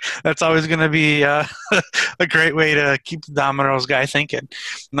going to be a great way to keep the Domino's guy thinking.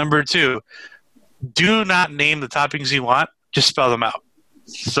 Number 2, do not name the toppings you want. Just spell them out.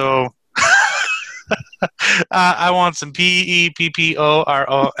 So I want some PEPPORONI.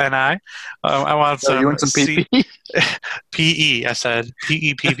 I want some. you want some PP? PE. I said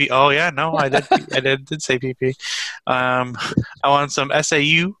PEPP. Oh yeah, no, I did. I did say PP. I want some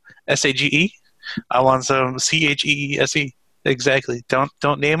SAU, SAGE. I want some CHEESE. Exactly.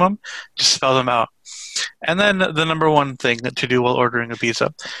 Don't name them. Just spell them out. And then the number 1 thing to do while ordering a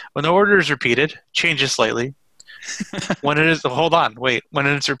pizza, when the order is repeated, change it slightly. When it is, hold on, wait. When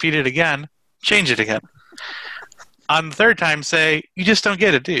it's repeated again, change it again. On the 3rd time, say, you just don't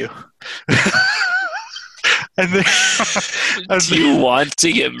get it, do you? And then, Do you want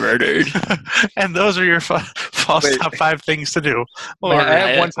to get murdered? and those are your false Wait. top 5 things to do. Man, I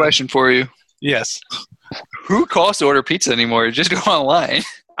have one question for you. Yes. Who calls to order pizza anymore? Just go online.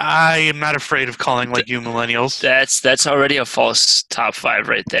 I am not afraid of calling like you millennials. That's already a false top 5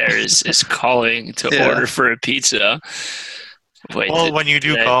 right there. Is calling to Yeah. order for a pizza. Wait, Well, when you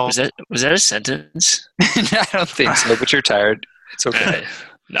do call, was that a sentence? I don't think so, but you're tired. It's okay. Okay.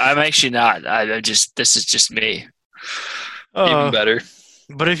 No, I'm actually not. This is just me. Even better.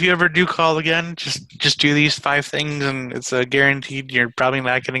 but if you ever do call again, just do these 5 things, and it's a guaranteed you're probably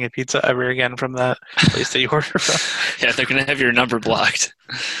not getting a pizza ever again from that place that you order from. Yeah, they're gonna have your number blocked.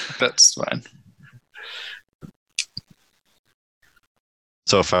 That's fine.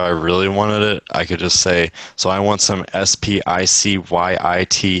 So if I really wanted it, I could just say, so I want some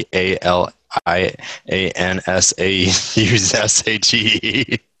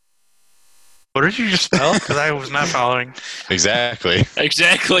SPICYITALIANSAUSHE. What did you just spell? Because I was not following. Exactly.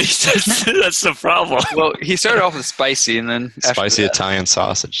 Exactly. That's the problem. Well, he started off with spicy, and then after Spicy that- Italian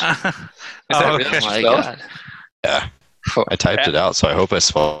sausage. Is that Oh, really okay. what Oh you my spelled? god. Yeah. I typed it out, so I hope I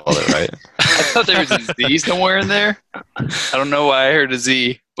spelled it right. I thought there was a Z somewhere in there. I don't know why I heard a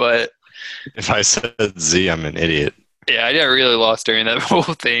Z, but If I said Z, I'm an idiot. yeah, I got really lost during that whole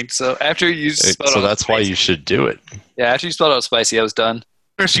thing. So after you spelled So out that's why spicy, you should do it. yeah, after you spelled out spicy, I was done.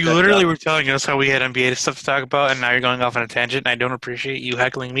 Chris, you Good literally job. were telling us how we had NBA stuff to talk about, and now you're going off on a tangent, and I don't appreciate you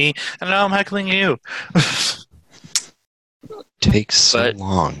heckling me, and now I'm heckling you. Takes so But-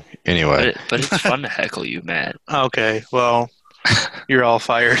 long. Anyway, But it's fun to heckle you, Matt. Okay, well, you're all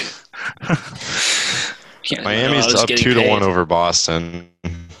fired. Can't- Miami's I was up getting 2-1 paid. over Boston,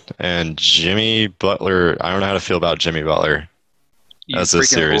 and Jimmy Butler. I don't know how to feel about Jimmy Butler you as the freaking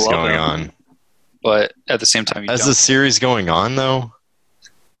series love going him, on. but at the same time, you As don't. the series going on, though,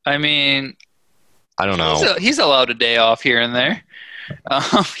 I mean, I don't know. he's allowed a day off here and there.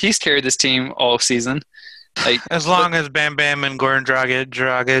 He's carried this team all season. Like, As long as Bam Bam and Goran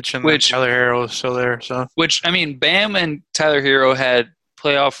Dragic and Which- Tyler Hero is still there, so which I mean, Bam and Tyler Hero had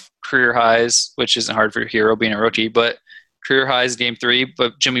playoff career highs, which isn't hard for Hero being a rookie, but career highs game 3.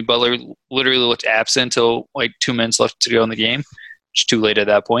 But Jimmy Butler literally looked absent until like 2 minutes left to go in the game, which is too late at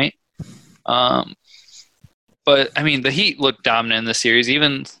that point. But I mean, the Heat looked dominant in the series.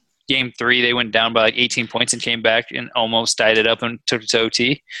 Even game 3, they went down by like 18 points and came back and almost tied it up and took it to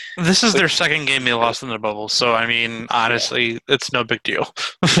OT. this is their second game they lost in the bubble. So I mean, honestly, it's no big deal.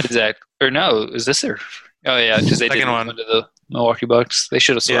 Exactly. Or no, is this their? Oh yeah, because they Second didn't one. one to the Milwaukee Bucks. They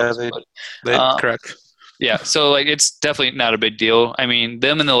should have Yeah, swept. but- Correct. Yeah, so like it's definitely not a big deal. I mean,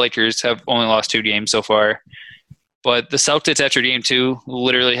 them and the Lakers have only lost 2 games so far. But the Celtics after game 2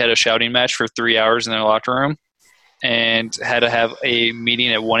 literally had a shouting match for 3 hours in their locker room and had to have a meeting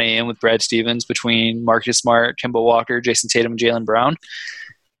at 1 a.m. with Brad Stevens between Marcus Smart, Kemba Walker, Jason Tatum, and Jaylen Brown.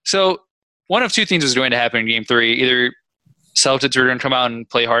 So one of 2 things was going to happen in game 3. Either Celtics were going to come out and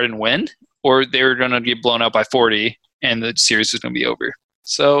play hard and win, or they were going to get blown out by 40 and the series was going to be over.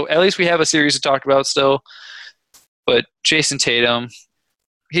 So at least we have a series to talk about still. But Jason Tatum,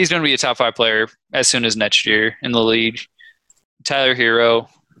 he's going to be a top 5 player as soon as next year in the league. Tyler Hero,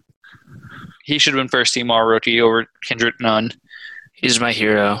 he should have been first team all rookie over Kendrick Nunn. He's my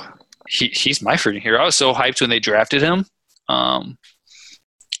hero. He's my freaking hero. I was so hyped when they drafted him.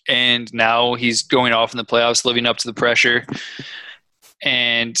 And now he's going off in the playoffs, living up to the pressure.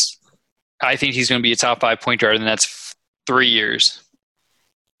 And I think he's going to be a top 5 point guard in the next 3 years.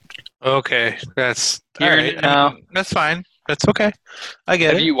 Okay, that's all Here right. now. That's fine. That's okay. I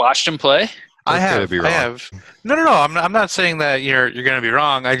get Have it. you watched him play? I Okay to have. be I wrong. have. No. I'm not saying that you're going to be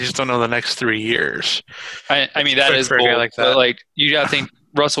wrong. I just don't know the next 3 years. I mean, that For- is for a guy bold. like But that. like, you got to think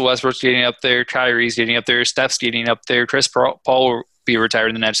Russell Westbrook's getting up there, Kyrie's getting up there, Steph's getting up there, Chris Paul will be retired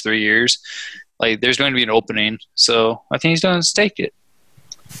in the next 3 years. Like, there's going to be an opening. So I think he's going to take it.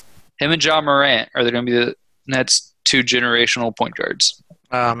 Him and John Morant are they going to be the next 2 generational point guards?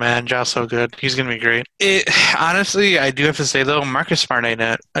 Oh man, Josh so good. He's gonna be great. Honestly, I do have to say though, Marcus Smart ain't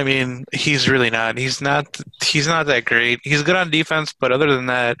it. I mean, he's really not. He's not that great. He's good on defense, but other than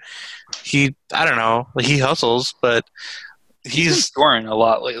that, I don't know. Like, he hustles, but been he's. scoring a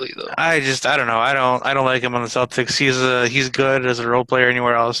lot lately, though. I don't know. I don't like him on the Celtics. He's good as a role player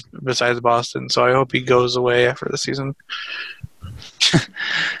anywhere else besides Boston. So I hope he goes away after the season.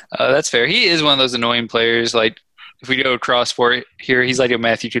 That's fair. He is one of those annoying players. Like, if we go across sport here, he's like a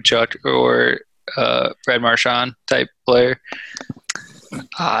Matthew Tkachuk or Brad Marchand type player.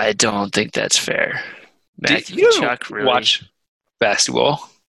 I don't think that's fair. Do Matthew you Tkachuk really. watch basketball?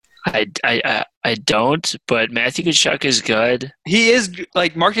 I don't, but Matthew Tkachuk is good. He is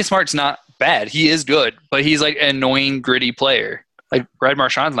like Marcus Smart's not bad. He is good, but he's like an annoying, gritty player. Like Brad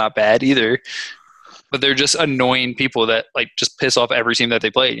Marchand's not bad either, but they're just annoying people that like just piss off every team that they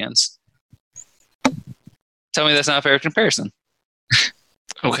play against. Tell me that's not a fair comparison.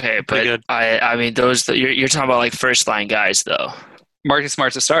 Okay, Pretty but good. I mean those you're talking about like first line guys though. Marcus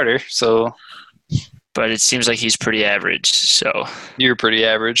Smart's a starter, so But it seems like he's pretty average. So you're pretty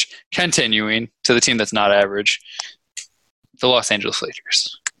average. Continuing to the team that's not average, the Los Angeles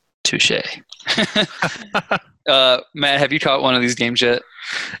Lakers. touche. Matt, have you caught one of these games yet?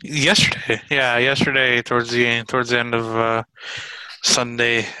 Yesterday towards the end of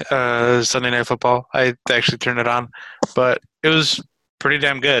Sunday Night Football, I actually turned it on, but it was pretty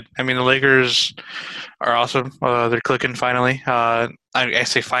damn good. I mean, the Lakers are awesome. They're clicking finally. I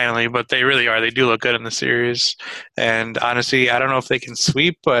say finally, but they really are. They do look good in the series. And honestly, I don't know if they can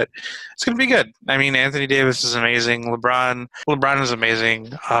sweep, but it's going to be good. I mean, Anthony Davis is amazing. LeBron is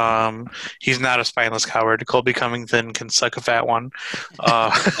amazing. He's not a spineless coward. Colby Covington can suck a fat one.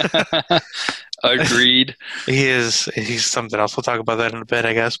 Agreed. He's something else. We'll talk about that in a bit,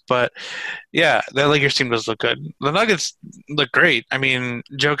 I guess. But yeah, that Lakers team does look good. The Nuggets look great. I mean,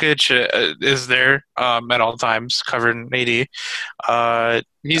 Jokic is there at all times, covering AD.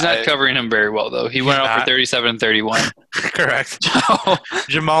 He's not covering him very well, though. He went out for 37 and 31. Correct.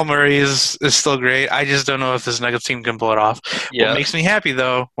 Jamal Murray is still great. I just don't know if this Nuggets team can pull it off. Yeah. What makes me happy,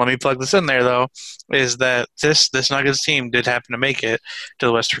 though, let me plug this in there, though, is that this Nuggets team did happen to make it to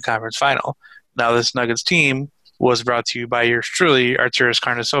the Western Conference Final. Now, this Nuggets team was brought to you by yours truly, Arturas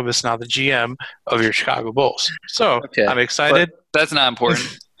Karnisovas, now the GM of your Chicago Bulls. So, Okay. I'm excited. But that's not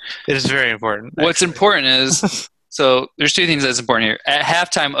important. It is very important. What's important is, so there's two things that's important here. At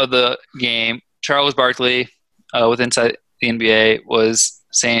halftime of the game, Charles Barkley, with Inside the NBA, was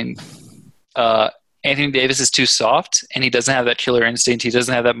saying Anthony Davis is too soft, and he doesn't have that killer instinct. He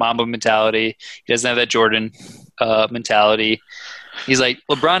doesn't have that Mamba mentality. He doesn't have that Jordan mentality. He's like,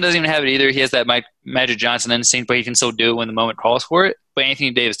 LeBron doesn't even have it either. He has that Magic Johnson instinct, but he can still do it when the moment calls for it. But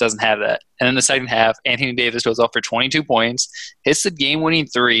Anthony Davis doesn't have that. And in the second half, Anthony Davis goes off for 22 points, hits the game-winning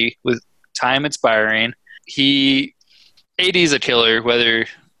three with time expiring. AD is a killer, whether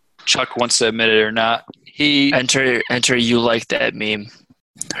Chuck wants to admit it or not. Enter you like that meme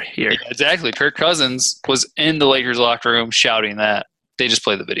here. Yeah, exactly. Kirk Cousins was in the Lakers locker room shouting that. They just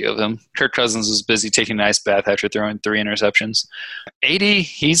played the video of him. Kirk Cousins was busy taking an ice bath after throwing 3 interceptions. AD,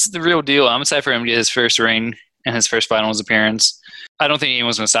 he's the real deal. I'm excited for him to get his first ring and his first finals appearance. I don't think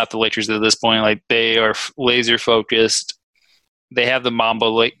anyone's going to stop the Lakers at this point. Like, they are laser focused. They have the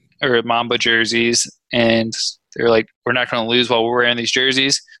Mamba jerseys, and they're like, we're not going to lose while we're wearing these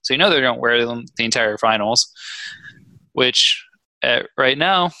jerseys. So they don't wear them the entire finals. Which right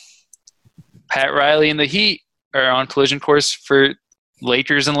now, Pat Riley and the Heat are on collision course for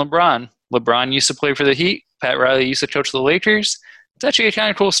Lakers and LeBron. LeBron used to play for the Heat. Pat Riley used to coach the Lakers. It's actually a kind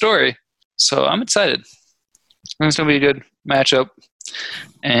of cool story. So I'm excited. It's going to be a good matchup.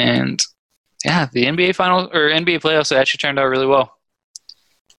 And yeah, the NBA finals or NBA playoffs actually turned out really well.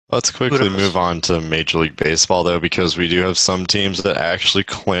 Let's quickly move on to Major League Baseball, though, because we do have some teams that actually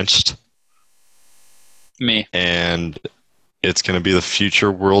clinched. Me. And it's going to be the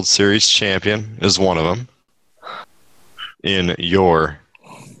future World Series champion is one of them. In your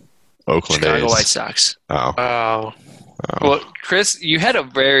Oakland Chicago A's. White Sox. Oh. Well, Chris, you had a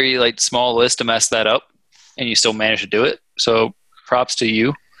very small list to mess that up, and you still managed to do it. So props to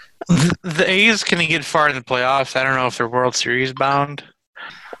you. The A's can get far in the playoffs. I don't know if they're World Series bound.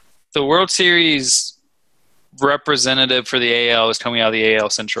 The World Series representative for the AL is coming out of the AL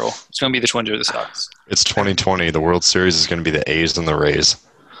Central. It's going to be the Twins or the Sox. It's 2020. The World Series is going to be the A's and the Rays.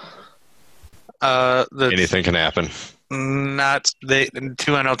 Anything can happen. Not they.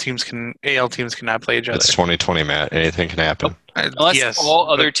 Two AL teams cannot play each other. It's 2020, Matt. Anything can happen. Unless Yes, all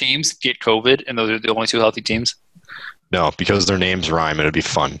other teams get COVID, and those are the only 2 healthy teams. No, because their names rhyme. It'd be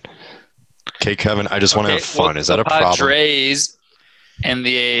fun. Okay, Kevin, I just want to have fun. Is that a problem? The Padres and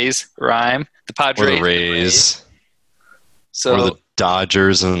the A's rhyme. The Or Padres the Rays. So Or the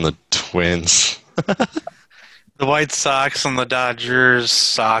Dodgers and the Twins. The White Sox and the Dodgers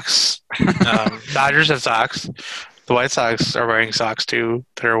socks. Dodgers have socks. The White Sox are wearing socks too.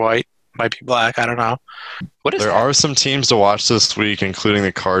 They're white. Might be black. I don't know. what is There are some teams to watch this week, including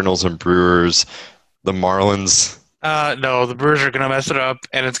the Cardinals and Brewers, the Marlins. No, the Brewers are going to mess it up,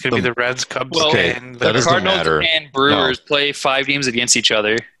 and it's going to be the Reds, Cubs, Okay, and that the doesn't Cardinals matter. and Brewers play 5 games against each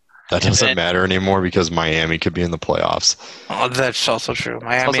other. That doesn't then- matter anymore because Miami could be in the playoffs. Oh, that's also true.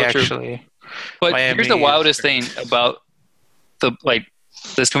 Miami also true. actually. But Miami here's the is wildest great. thing about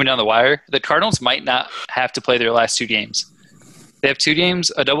this coming down the wire. The Cardinals might not have to play their last 2 games. They have 2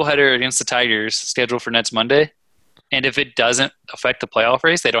 games, a doubleheader against the Tigers scheduled for next Monday. And if it doesn't affect the playoff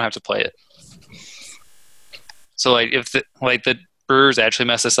race, they don't have to play it. So if the Brewers actually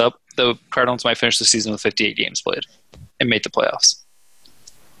mess this up, the Cardinals might finish the season with 58 games played and make the playoffs.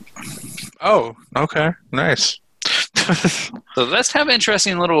 Oh, okay. Nice. So that's kind of an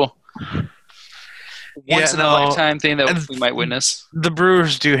interesting little once in a lifetime thing that and we might witness. The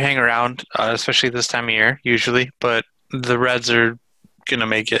Brewers do hang around, especially this time of year, usually, but the Reds are going to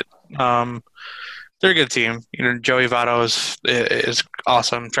make it. They're a good team. Joey Votto is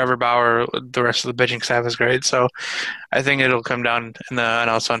awesome. Trevor Bauer, the rest of the pitching staff is great. So I think it'll come down in the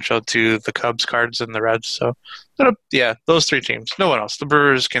NL Central to the Cubs, Cards, and the Reds. So, those 3 teams. No one else. The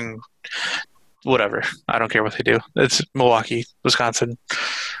Brewers can whatever. I don't care what they do. It's Milwaukee, Wisconsin.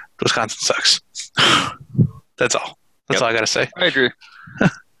 Wisconsin sucks. That's all. That's all I got to say. I agree.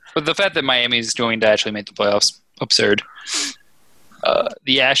 But the fact that Miami's going to actually make the playoffs, absurd.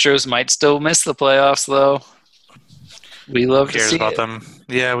 The Astros might still miss the playoffs, though. We love Who to cares see about it. them?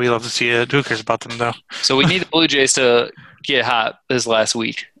 Yeah, we love to see it. Who cares about them, though? So we need the Blue Jays to get hot this last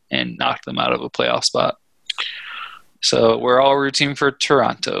week and knock them out of a playoff spot. So we're all rooting for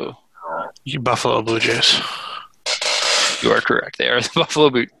Toronto. You Buffalo Blue Jays. You are correct. They are the Buffalo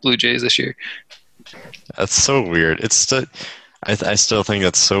Blue Jays this year. That's so weird. It's still, I still think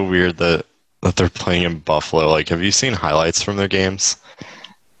it's so weird that they're playing in Buffalo. Like, have you seen highlights from their games?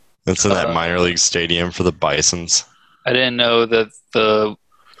 It's in that minor league stadium for the Bisons. I didn't know that the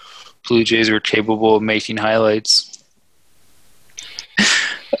Blue Jays were capable of making highlights.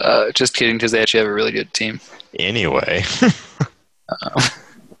 Just kidding, because they actually have a really good team. Anyway,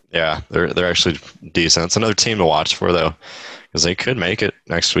 yeah, they're actually decent. It's another team to watch for though, because they could make it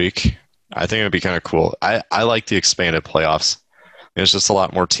next week. I think it'd be kind of cool. I like the expanded playoffs. There's just a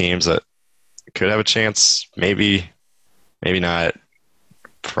lot more teams that could have a chance. Maybe not.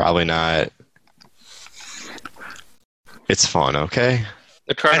 Probably not. It's fun, okay?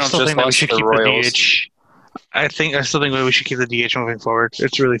 The I Cardinals still just think that we lost to should the keep Royals. the DH. I still think that we should keep the DH moving forward.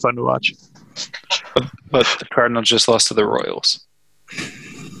 It's really fun to watch. But the Cardinals just lost to the Royals.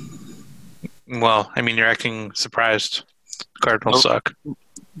 Well, I mean, you're acting surprised. Cardinals suck.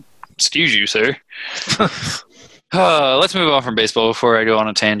 Excuse you, sir. Let's move on from baseball before I go on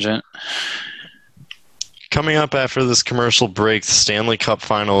a tangent. Coming up after this commercial break, the Stanley Cup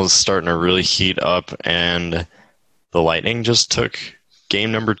Final is starting to really heat up, and the Lightning just took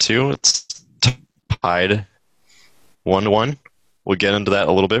game number 2. It's tied 1-1. We'll get into that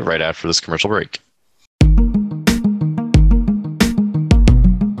a little bit right after this commercial break.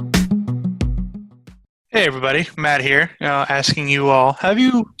 Hey, everybody. Matt here, asking you all, have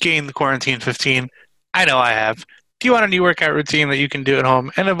you gained the Quarantine 15? I know I have. Do you want a new workout routine that you can do at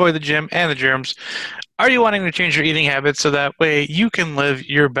home and avoid the gym and the germs? Are you wanting to change your eating habits so that way you can live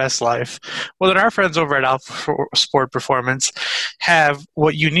your best life? Well, then our friends over at Alpha Sport Performance have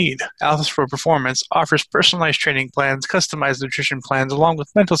what you need. Alpha Sport Performance offers personalized training plans, customized nutrition plans, along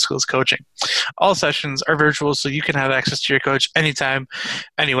with mental skills coaching. All sessions are virtual, so you can have access to your coach anytime,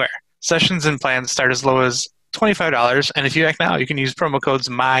 anywhere. Sessions and plans start as low as $25, and if you act now, you can use promo code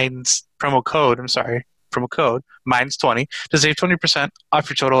MINDS20 to save 20% off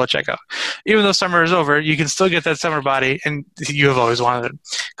your total at checkout. Even though summer is over, you can still get that summer body and you have always wanted it.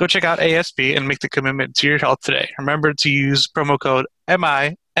 Go check out ASP and make the commitment to your health today. Remember to use promo code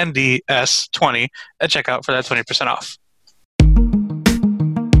MINDS20 at checkout for that 20% off.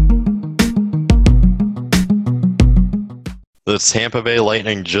 The Tampa Bay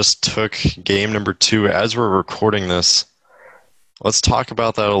Lightning just took game number 2 as we're recording this. Let's talk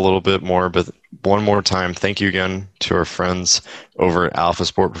about that a little bit more, but one more time, thank you again to our friends over at Alpha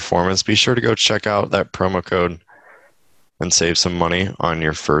Sport Performance. Be sure to go check out that promo code and save some money on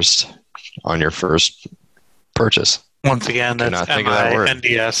your first purchase. Once again, that's Cannot think of that word.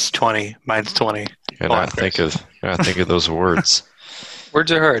 MINDS20, minus 20. Cannot think of those words.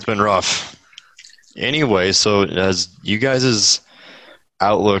 Words are hard. It's been rough. Anyway, so has you guys'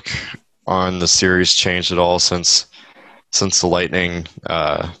 outlook on the series changed at all since the Lightning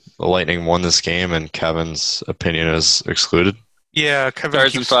won this game and Kevin's opinion is excluded? Yeah, Kevin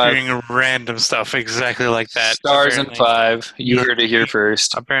Stars keeps and 5. doing random stuff exactly like that. Stars and Apparently- 5. You heard it here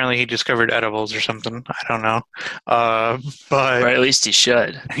first. Apparently, he discovered edibles or something. I don't know, but Or at least he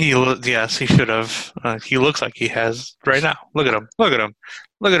should. yes, he should have. He looks like he has right now. Look at him! Look at him!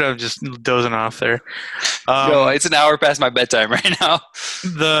 Look at him, just dozing off there. Yo, it's an hour past my bedtime right now.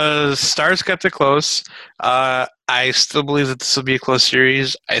 The Stars kept it close. I still believe that this will be a close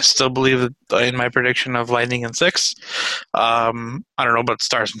series. I still believe that in my prediction of Lightning in 6. I don't know about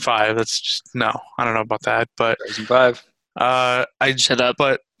Stars in 5. That's just no. I don't know about that, but Stars and 5. I Shut up.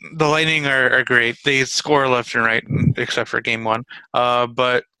 but the Lightning are great. They score left and right, except for game 1.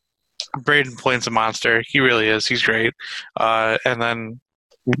 But Braden Point's a monster. He really is. He's great. And then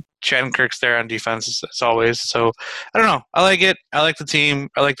Shattenkirk's there on defense as always. So I don't know. I like it. I like the team.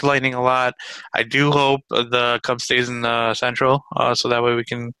 I like the Lightning a lot. I do hope the Cubs stays in the Central, so that way we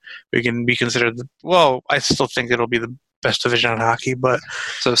can be considered. Well, I still think it'll be the best division in hockey, but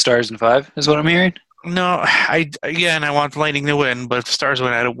So Stars and 5 is what I'm hearing. no. I want the Lightning to win, but if the Stars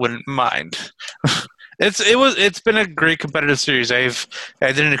win, I wouldn't mind. It's been a great competitive series. I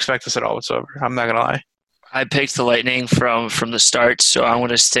didn't expect this at all whatsoever. I'm not gonna lie. I picked the Lightning from the start, so I'm going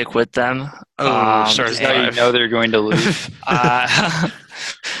to stick with them. Oh, Stars Now you five. know they're going to lose.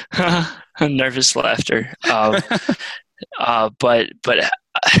 Nervous laughter. But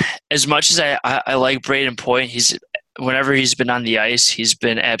as much as I like Braden Point, whenever he's been on the ice, he's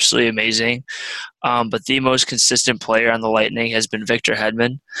been absolutely amazing. But the most consistent player on the Lightning has been Victor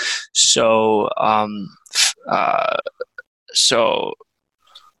Hedman. So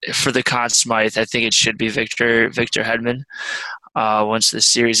for the Conn Smythe, I think it should be Victor Hedman. Once the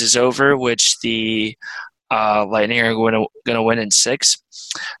series is over, which the Lightning are going to win in 6.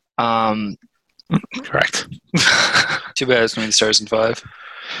 Correct. Too bad it's going to be the Stars in 5.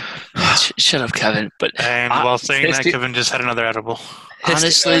 Shut up, Kevin. But And while saying that, Kevin just had another edible.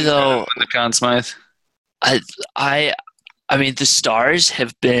 honestly, though, The Conn Smythe. I mean, the Stars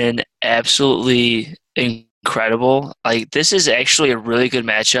have been absolutely incredible. Like, this is actually a really good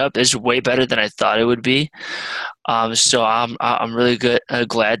matchup. It's way better than I thought it would be. So I'm really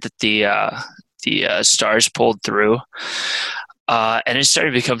glad that the Stars pulled through. And it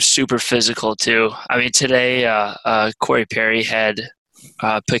started to become super physical too. I mean, today Corey Perry had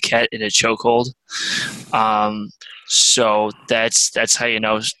Paquette in a chokehold. So that's how you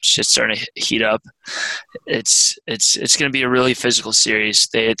know shit's starting to heat up. It's going to be a really physical series.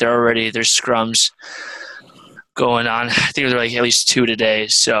 There's scrums going on. I think there are like at least 2 today.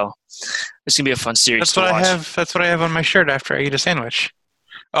 So it's going to be a fun series. That's what I have on my shirt after I eat a sandwich.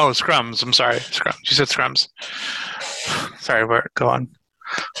 Oh, scrums. I'm sorry, scrums. You said scrums. Sorry, Bart. Go on.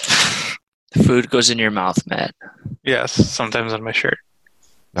 Food goes in your mouth, Matt. Yes, sometimes on my shirt.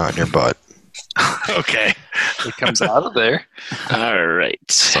 Not in your butt. Okay. It comes out of there. All right.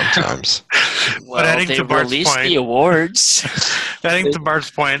 Sometimes. Well, adding they to Bart's released point- the awards. I think to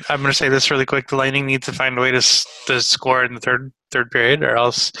Bart's point, I'm going to say this really quick. The Lightning need to find a way to score in the third period, or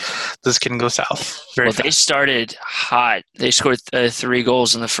else this can go south. Well, they started hot. They scored 3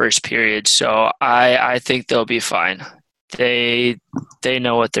 goals in the first period, so I think they'll be fine. They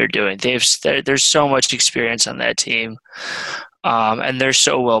know what they're doing. There's so much experience on that team, and they're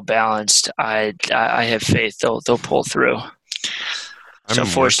so well balanced. I have faith they'll pull through. So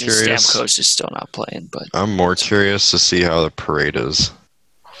unfortunately, Stamkos is still not playing, but I'm more curious to see how the parade is.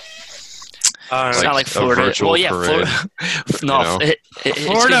 it's not like Florida. virtual Well, yeah, parade, no, you know?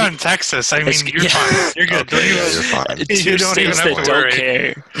 Florida and Texas. I mean, you're fine. You're good. Okay, yeah, you're fine. You don't even have to don't worry.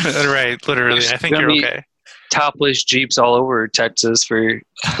 care. Right, literally. I think gonna you're be- okay. Topless Jeeps all over Texas for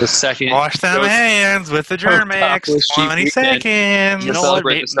the second. Wash them hands with the Germex. Topless Jeep 20 weekend. seconds. You know what?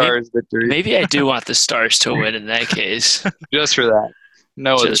 Celebrate the Stars' victory. Maybe I do want the Stars to win in that case, Just for that.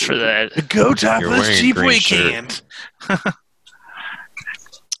 No, just for that. Go topless wearing a Jeep green weekend.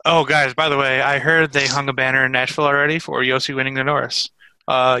 Oh, guys, by the way, I heard they hung a banner in Nashville already for Yossi winning the Norris.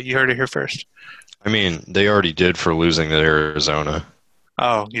 You heard it here first. I mean, they already did for losing to Arizona.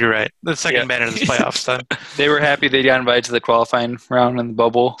 Oh, you're right. The second banner in the playoffs, then. They were happy they got invited to the qualifying round in the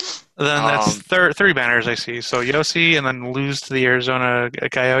bubble. Then that's 3 banners I see. So Yossi, and then lose to the Arizona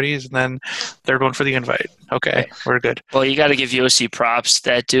Coyotes, and then third one for the invite. Okay, we're good. Well, you got to give Yossi props.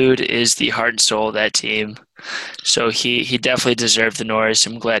 That dude is the heart and soul of that team. So he definitely deserved the Norris.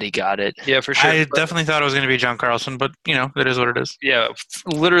 I'm glad he got it. Yeah, for sure. I definitely thought it was going to be John Carlson, but, it is what it is. Yeah,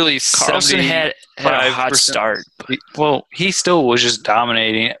 literally Carlson had a hot 75%. start. Well, he still was just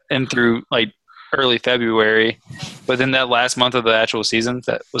dominating and through like early February, but then that last month of the actual season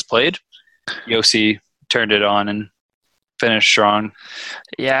that was played, Yossi turned it on and finished strong.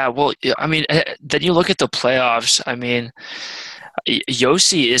 Yeah, well, I mean, then you look at the playoffs. I mean,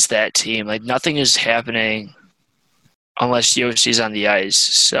 Yossi is that team. Like, nothing is happening unless Yossi's on the ice.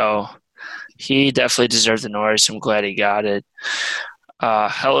 So he definitely deserved the Norris. I'm glad he got it.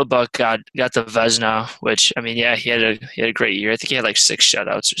 Hellebuck got the Vezina, which, I mean, yeah, he had a great year. I think he had like 6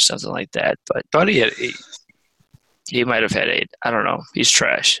 shutouts or something like that. But Thought he had 8. he might have had 8. I don't know. He's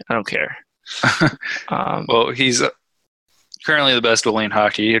trash. I don't care. Well, he's currently the best goalie in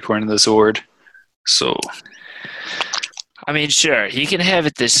hockey according to this award. So I mean, sure, he can have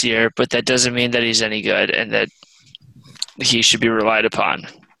it this year, but that doesn't mean that he's any good and that he should be relied upon.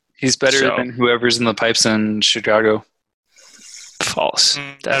 he's better So- than whoever's in the pipes in Chicago. False.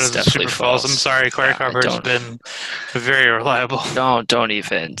 That That's is definitely super false. false. I'm sorry. Corey Yeah, Carver's don't- been very reliable. Don't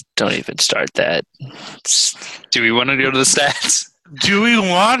even start that. Do we want to go to the stats? Do we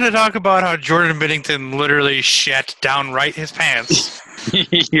want to talk about how Jordan Binnington literally shat downright his pants? He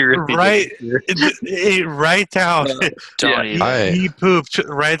really Right. did. Right down. Don't Yeah. even. He pooped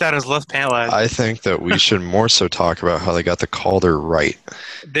right down his left pant leg. I think that we should more so talk about how they got the Calder right.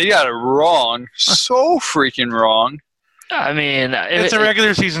 They got it wrong. So freaking wrong. I mean, It's a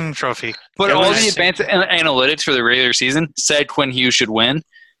regular season trophy. But It all was- the advanced analytics for the regular season said Quinn Hughes should win.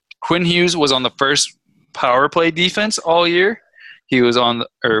 Quinn Hughes was on the first power play defense all year. He was on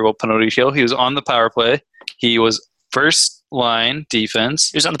penalty kill. He was on the power play. He was first line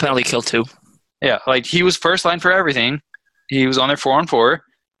defense. He was on the penalty kill too. Yeah, like he was first line for everything. He was on there 4-on-4.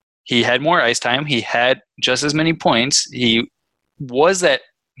 He had more ice time. He had just as many points. He was a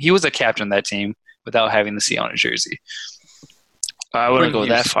captain of that team without having the C on his jersey. I wouldn't go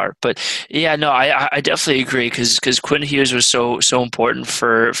that far, but yeah, no, I definitely agree because Quinn Hughes was so important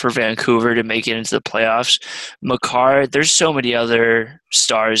for Vancouver to make it into the playoffs. Makar, there's so many other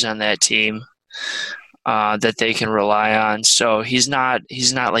stars on that team that they can rely on. So he's not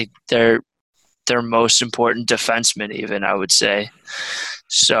like their most important defenseman, even, I would say.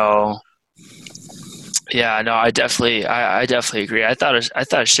 So yeah, no, I definitely agree. I thought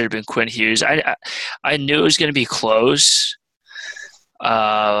it should have been Quinn Hughes. I knew it was going to be close.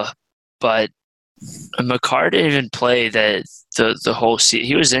 But Makar didn't even play the whole season.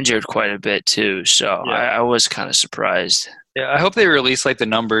 He was injured quite a bit too, so yeah. I was kind of surprised. Yeah, I hope they release like the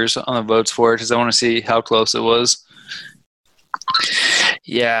numbers on the votes for it because I want to see how close it was.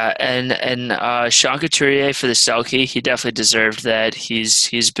 Yeah, and Sean Couturier for the Selke, he definitely deserved that.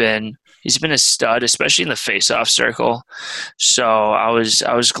 He's been a stud, especially in the face-off circle. So I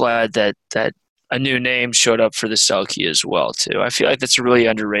was glad that a new name showed up for the Selke as well, too. I feel like that's a really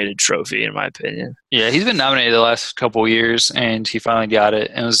underrated trophy, in my opinion. Yeah, he's been nominated the last couple of years, and he finally got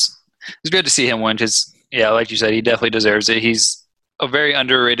it. And it was good to see him win because, yeah, like you said, he definitely deserves it. He's a very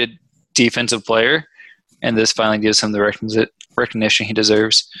underrated defensive player, and this finally gives him the requisite recognition he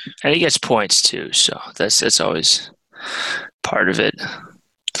deserves. And he gets points, too, so that's always part of it.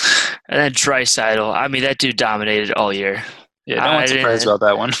 And then Draisaitl, I mean, that dude dominated all year. Yeah, no one's surprised about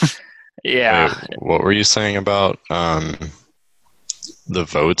that one. Yeah. Wait, what were you saying about the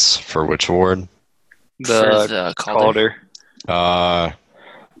votes for which award? The Calder.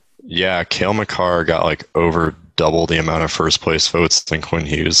 Yeah, Cale Makar got like over double the amount of first place votes than Quinn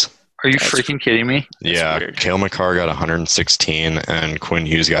Hughes. Are you freaking kidding me? Yeah, weird. Cale Makar got 116 and Quinn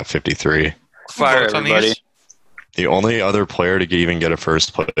Hughes got 53. Fire everybody. The only other player to even get a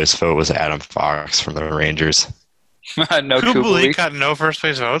first place vote was Adam Fox from the Rangers. No Kubalik got no first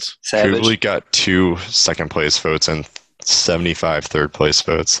place votes. Savage. Kubalik got 2 second place votes and 75 third place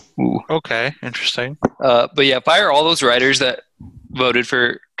votes. Ooh. Okay, interesting. But yeah, fire all those writers that voted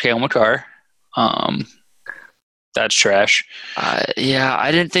for Cale Makar. That's trash. Yeah,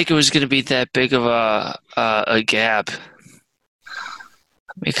 I didn't think it was going to be that big of a gap.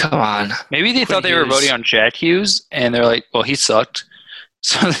 I mean, come on. Maybe they thought they were voting on Jack Hughes, and they're like, well, he sucked.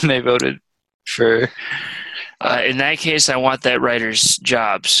 So then they voted for... in that case, I want that writer's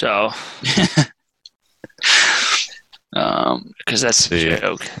job, so... Because that's a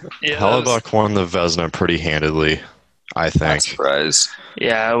joke. Yeah, Hellebuck won the Vezina pretty handedly, I think. Not surprised.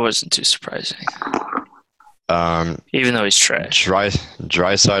 Yeah, it wasn't too surprising. Even though he's trash.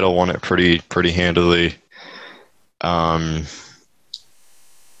 Draisaitl won it pretty handily.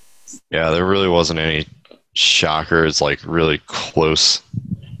 Yeah, there really wasn't any shockers, like really close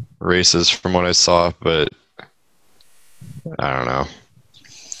races from what I saw, but I don't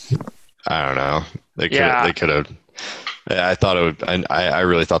know. They could have. I thought it would. I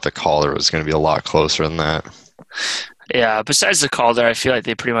really thought the Calder was going to be a lot closer than that. Yeah. Besides the Calder, I feel like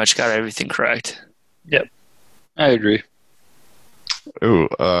they pretty much got everything correct. Yep, I agree. Ooh,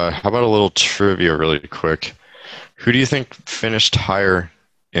 how about a little trivia, really quick? Who do you think finished higher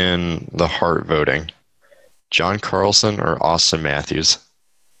in the Hart voting? John Carlson or Austin Matthews?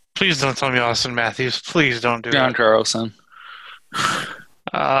 Please don't tell me Austin Matthews. Please don't do John that. Carlson.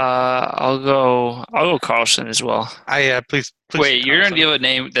 I'll go Carlson as well. Please Wait, you're Carlson. gonna give a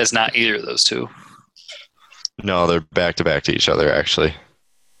name that's not either of those two. No, they're back to back to each other actually.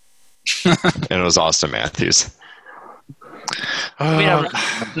 And it was Austin Matthews. I mean, I'm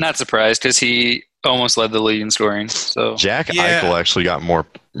not surprised because he almost led the league in scoring. So Jack Eichel actually got more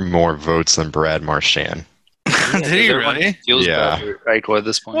votes than Brad Marchand. Did he really? Feels Yeah. bad for Eichel at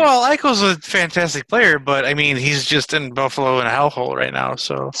this point. Well, Eichel's a fantastic player, but I mean, he's just in Buffalo in a hellhole right now.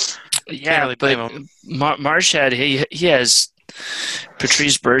 So Yeah, can't really blame but him. Marchand, he has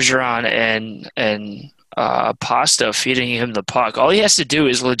Patrice Bergeron and Pasta feeding him the puck. All he has to do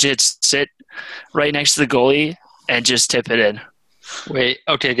is legit sit right next to the goalie and just tip it in. Wait,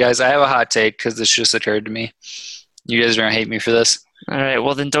 okay, guys, I have a hot take because this just occurred to me. You guys are gonna hate me for this. All right,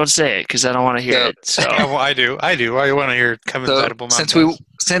 well then don't say it because I don't want to hear it. So Well, I do. I want to hear Kevin's edible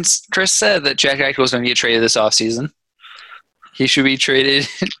Since Chris said that Jack Eichel was going to get traded this offseason, he should be traded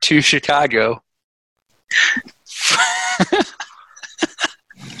to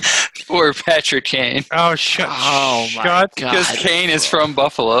Or Patrick Kane. Oh, Oh my shut God. Because Kane is from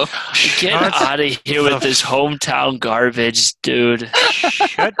Buffalo. Get out of here with this hometown garbage, dude.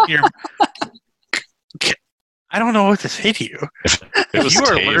 Shut your. I don't know what to say to you. If it was You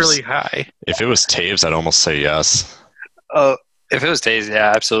are Taves, literally high. if it was Taves, I'd almost say yes. If it was Taze,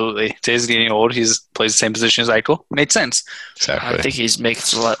 yeah, absolutely. Taze is getting old. He's plays the same position as Eichel. Made sense. Exactly. I think he's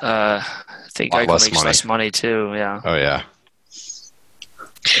makes. I think Lot Eichel less makes money. less money too. Yeah. Oh yeah.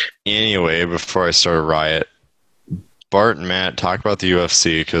 Anyway, before I start a riot, Bart and Matt, talk about the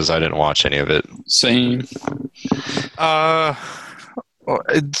UFC because I didn't watch any of it. Same.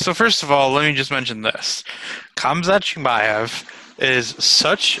 So first of all, let me just mention this: Khamzat Chimaev is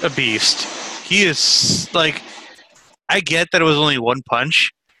such a beast. He is like, I get that it was only one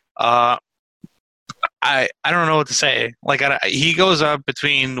punch. I don't know what to say. Like he goes up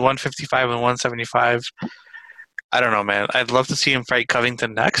between 155 and 175. I don't know, man. I'd love to see him fight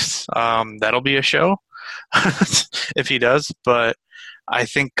Covington next. That'll be a show if he does. But I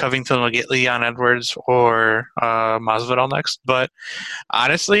think Covington will get Leon Edwards or Masvidal next. But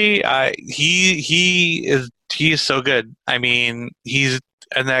honestly, he is so good. I mean, he's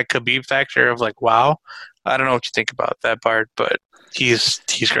in that Khabib factor of like, wow. I don't know what you think about that, Bart, but he's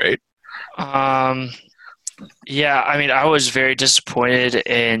great. Yeah, I mean, I was very disappointed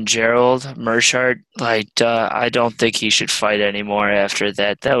in Gerald Mearshart. Like, I don't think he should fight anymore after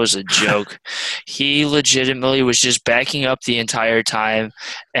that. That was a joke. He legitimately was just backing up the entire time,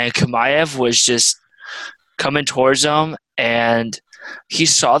 and Chimaev was just coming towards him, and he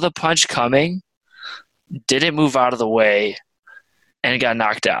saw the punch coming, didn't move out of the way, and got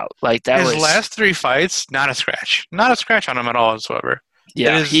knocked out. Like that His was last three fights, not a scratch on him at all whatsoever.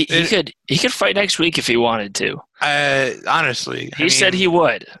 yeah. He could fight next week if he wanted to. Honestly, He said he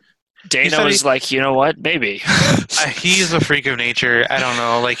would. Dana said was like, you know what, maybe. he's a freak of nature. I don't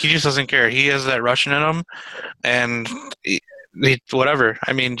know, like he just doesn't care. He has that Russian in him, and whatever.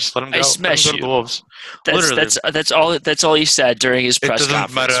 I mean, just let him go. I smash let him go to you. the Wolves. Literally. That's all he said during his It press doesn't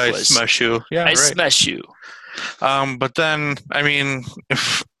conference matter. I was, smash you. Yeah, I right. smash you. But then, I mean,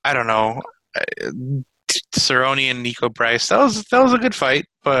 I don't know. Cerrone and Nico Price. That was a good fight,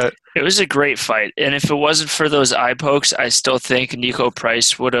 but It was a great fight, and if it wasn't for those eye pokes, I still think Nico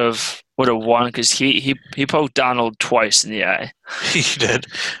Price would have won because he poked Donald twice in the eye. he did.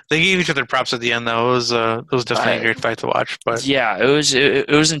 They gave each other props at the end, though. It was definitely a great fight to watch. But Yeah, it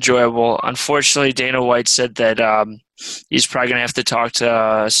was enjoyable. Unfortunately, Dana White said that he's probably gonna have to talk to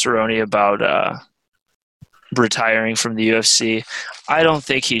Cerrone about retiring from the UFC. I don't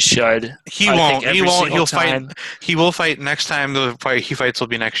think he should. he I won't. think He every won't. single He'll time- fight. He will fight next time. The fight he fights will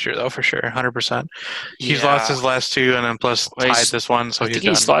be next year, though, for sure, 100%. He's Yeah. lost his last two, and then plus Well, tied he's- this one, so I he's think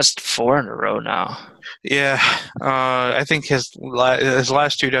done. he's lost 4 in a row now. Yeah, I think his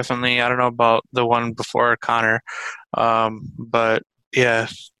last two definitely. I don't know about the one before Connor, but yeah,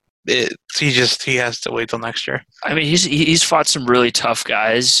 he has to wait till next year. I mean, he's fought some really tough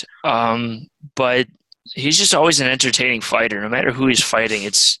guys, but he's just always an entertaining fighter. No matter who he's fighting,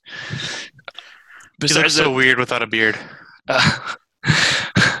 it's He looks besides so weird without a beard.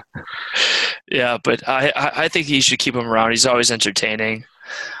 yeah, but I think he should keep him around. He's always entertaining.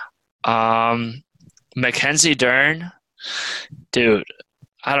 Mackenzie Dern, dude,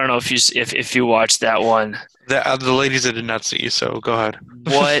 I don't know if you watched that one. The ladies that did not see, so go ahead.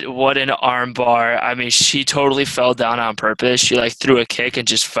 What an armbar! I mean, she totally fell down on purpose. She like threw a kick and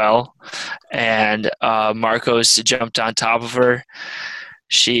just fell, and Marcos jumped on top of her.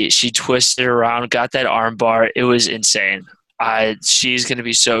 She twisted around, got that armbar. It was insane. She's going to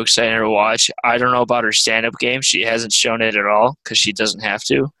be so excited to watch. I don't know about her stand-up game. She hasn't shown it at all because she doesn't have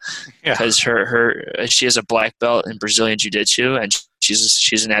to. Yeah. Because she has a black belt in Brazilian Jiu-Jitsu, and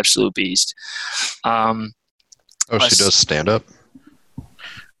she's an absolute beast. Oh, she does stand up?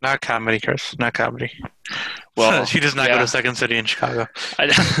 Not comedy, Chris. Not comedy. Well, she does not go yeah. to Second City in Chicago.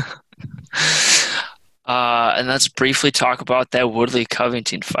 And let's briefly talk about that Woodley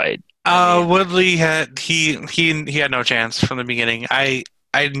Covington fight. Woodley had he had no chance from the beginning. I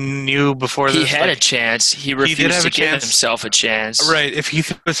knew before He this. had a chance. He refused have to a give chance. himself a chance. Right, if he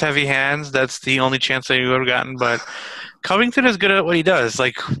threw his heavy hands, that's the only chance that he would have gotten. But Covington is good at what he does.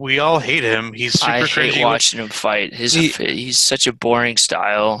 Like, we all hate him. He's super I crazy. hate watching him fight. He's such a boring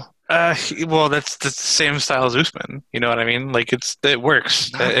style. Well, that's the same style as Usman. You know what I mean? Like, it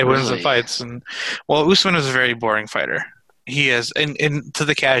works. Not It wins the really. fights. And well, Usman is a very boring fighter. He is, and to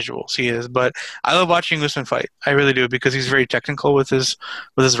the casuals, he is. But I love watching Usman fight. I really do, because he's very technical with his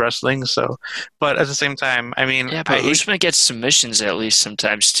wrestling. So, but at the same time, I mean, Yeah, but Usman gets submissions at least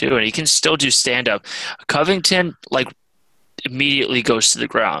sometimes too, and he can still do stand up. Covington, like, immediately goes to the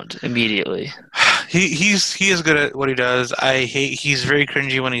ground. Immediately. He is good at what he does. He's very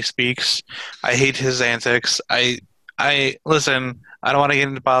cringy when he speaks. I hate his antics. I listen, I don't want to get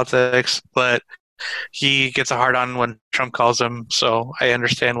into politics, but he gets a hard on when Trump calls him, so I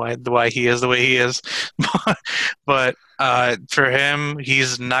understand why he is the way he is. but for him,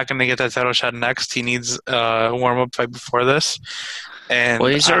 he's not going to get that title shot next. He needs a warm up fight before this. And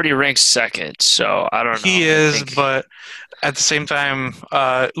Well, he's already ranked second, so I don't know. he is, but at the same time,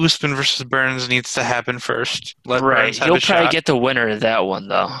 Usman versus Burns needs to happen first. Let right. Burns have He'll a probably shot. get the winner of that one,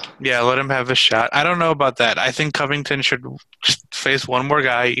 though. Yeah, let him have a shot. I don't know about that. I think Covington should just face one more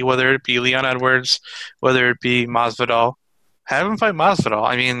guy, whether it be Leon Edwards, whether it be Masvidal. Have him fight Masvidal.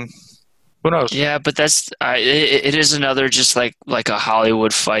 I mean, who knows? Yeah, but that's it is another just like a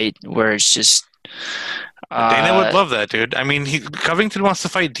Hollywood fight where it's just. Dana would love that, dude. I mean, Covington wants to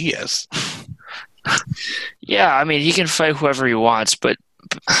fight Diaz. Yeah, I mean he can fight whoever he wants, but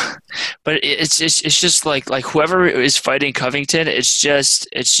it's just like whoever is fighting Covington, it's just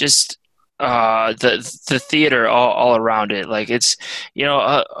the theater all around it. Like it's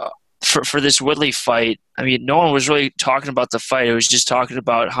for this Woodley fight, I mean no one was really talking about the fight. It was just talking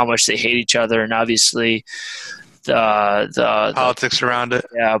about how much they hate each other and obviously the Politics around it.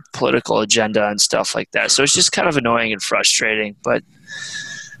 yeah, political agenda and stuff like that. So it's just kind of annoying and frustrating, but.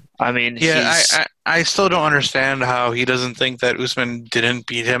 I mean, yeah, I still don't understand how he doesn't think that Usman didn't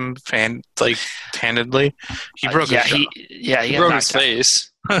beat him handedly. He broke his jaw. He broke his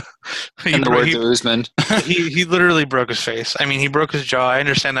face. In the words of Usman. he literally broke his face. I mean, he broke his jaw. I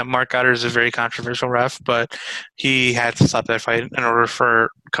understand that Mark Goddard is a very controversial ref, but he had to stop that fight in order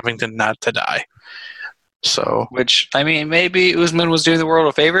for Covington not to die. So, Which, I mean, maybe Usman was doing the world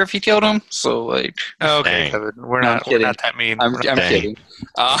a favor if he killed him. So, like, okay, Dang. Kevin, we're No, I'm not kidding. that mean. I'm We're not- kidding.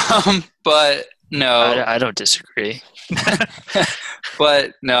 But no, I don't disagree.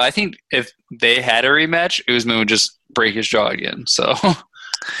 but no, I think if they had a rematch, Usman would just break his jaw again. So,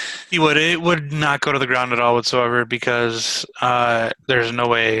 He would. It would not go to the ground at all whatsoever because there's no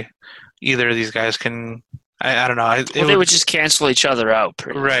way either of these guys can. I don't know. They would just cancel each other out,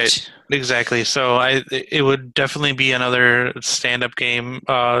 pretty Right. much. Exactly. So it would definitely be another stand-up game,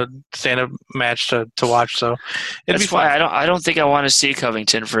 stand-up match to watch. So it'd That's be fun. why I don't think I want to see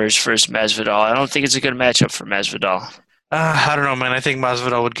Covington for his first Masvidal. I don't think it's a good matchup for Masvidal. I don't know, man. I think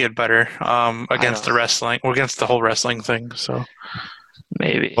Masvidal would get better against don't- the wrestling or against the whole wrestling thing. So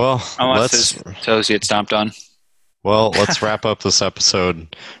Maybe. Well, unless let's his toes get stomped on. let's wrap up this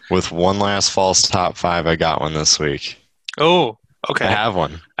episode with one last false top 5. I got one this week. okay. I have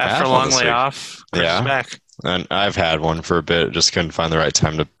one. I After have a one long this week. layoff, Chris Yeah. is back. And I've had one for a bit, just couldn't find the right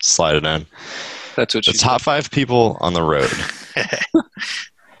time to slide it in. That's what The you top 5 people on the road.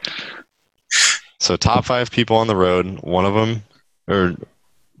 So top 5 people on the road, one of them, or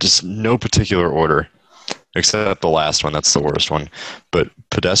just no particular order, except the last one. That's the worst one. But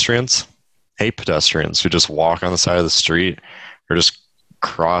pedestrians, hate pedestrians who just walk on the side of the street or just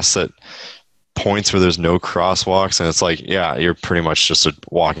cross at points where there's no crosswalks. And it's like, yeah, you're pretty much just a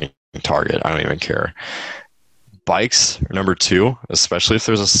walking target. I don't even care. Bikes are number 2, especially if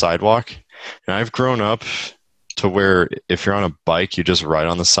there's a sidewalk. And I've grown up to where if you're on a bike, you just ride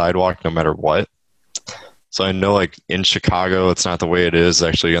on the sidewalk no matter what. So I know, like in Chicago, it's not the way it is. It's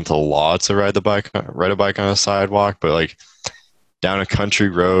actually against the law to ride a bike on a sidewalk. But like down a country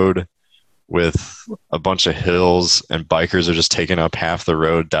road with a bunch of hills and bikers are just taking up half the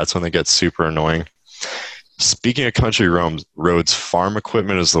road, that's when they get super annoying. Speaking of country roads, farm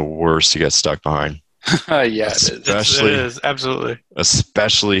equipment is the worst to get stuck behind. yeah, it is. It is absolutely.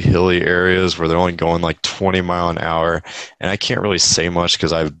 Especially hilly areas where they're only going like 20 mile an hour. And I can't really say much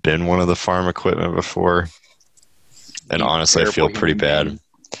because I've been one of the farm equipment before. And You honestly, I feel terrible pretty human bad. being.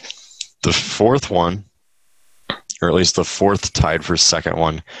 The fourth one, or at least the fourth tied for second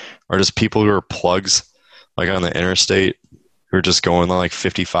one, are just people who are plugs, like on the interstate, who are just going like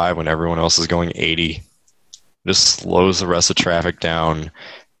 55 when everyone else is going 80. Just slows the rest of traffic down.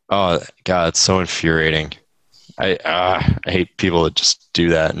 Oh, God, it's so infuriating. I hate people that just do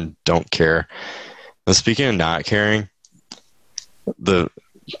that and don't care. And speaking of not caring, the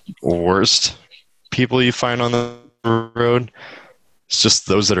worst people you find on the road, it's just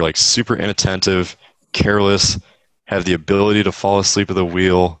those that are like super inattentive, careless, have the ability to fall asleep at the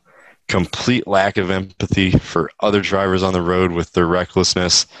wheel, complete lack of empathy for other drivers on the road with their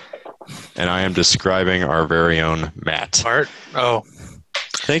recklessness. And I am describing our very own Matt. Art. Oh,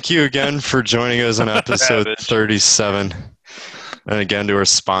 Thank you again for joining us on episode Savage. 37. And again, to our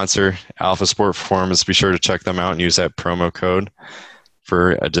sponsor, Alpha Sport Performance, be sure to check them out and use that promo code.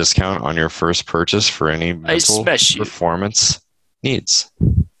 for a discount on your first purchase for any mental special. performance needs.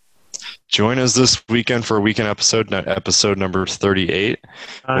 Join us this weekend for a weekend episode number 38.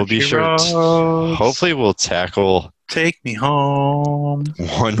 We'll be sure hopefully we'll tackle Take me home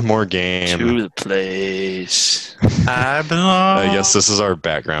one more game. To the place. I belong. I guess this is our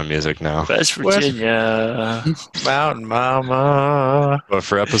background music now. West Virginia. Mountain Mama. But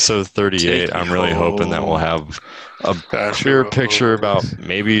for episode 38, Take me I'm really hoping that we'll have a clear picture about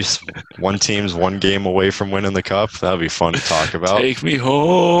maybe one team's one game away from winning the cup. That'll be fun to talk about. Take me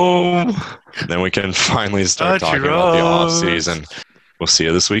home. Then we can finally start Country talking about the roads. off season. We'll see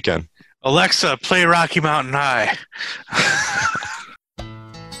you this weekend. Alexa, play Rocky Mountain High.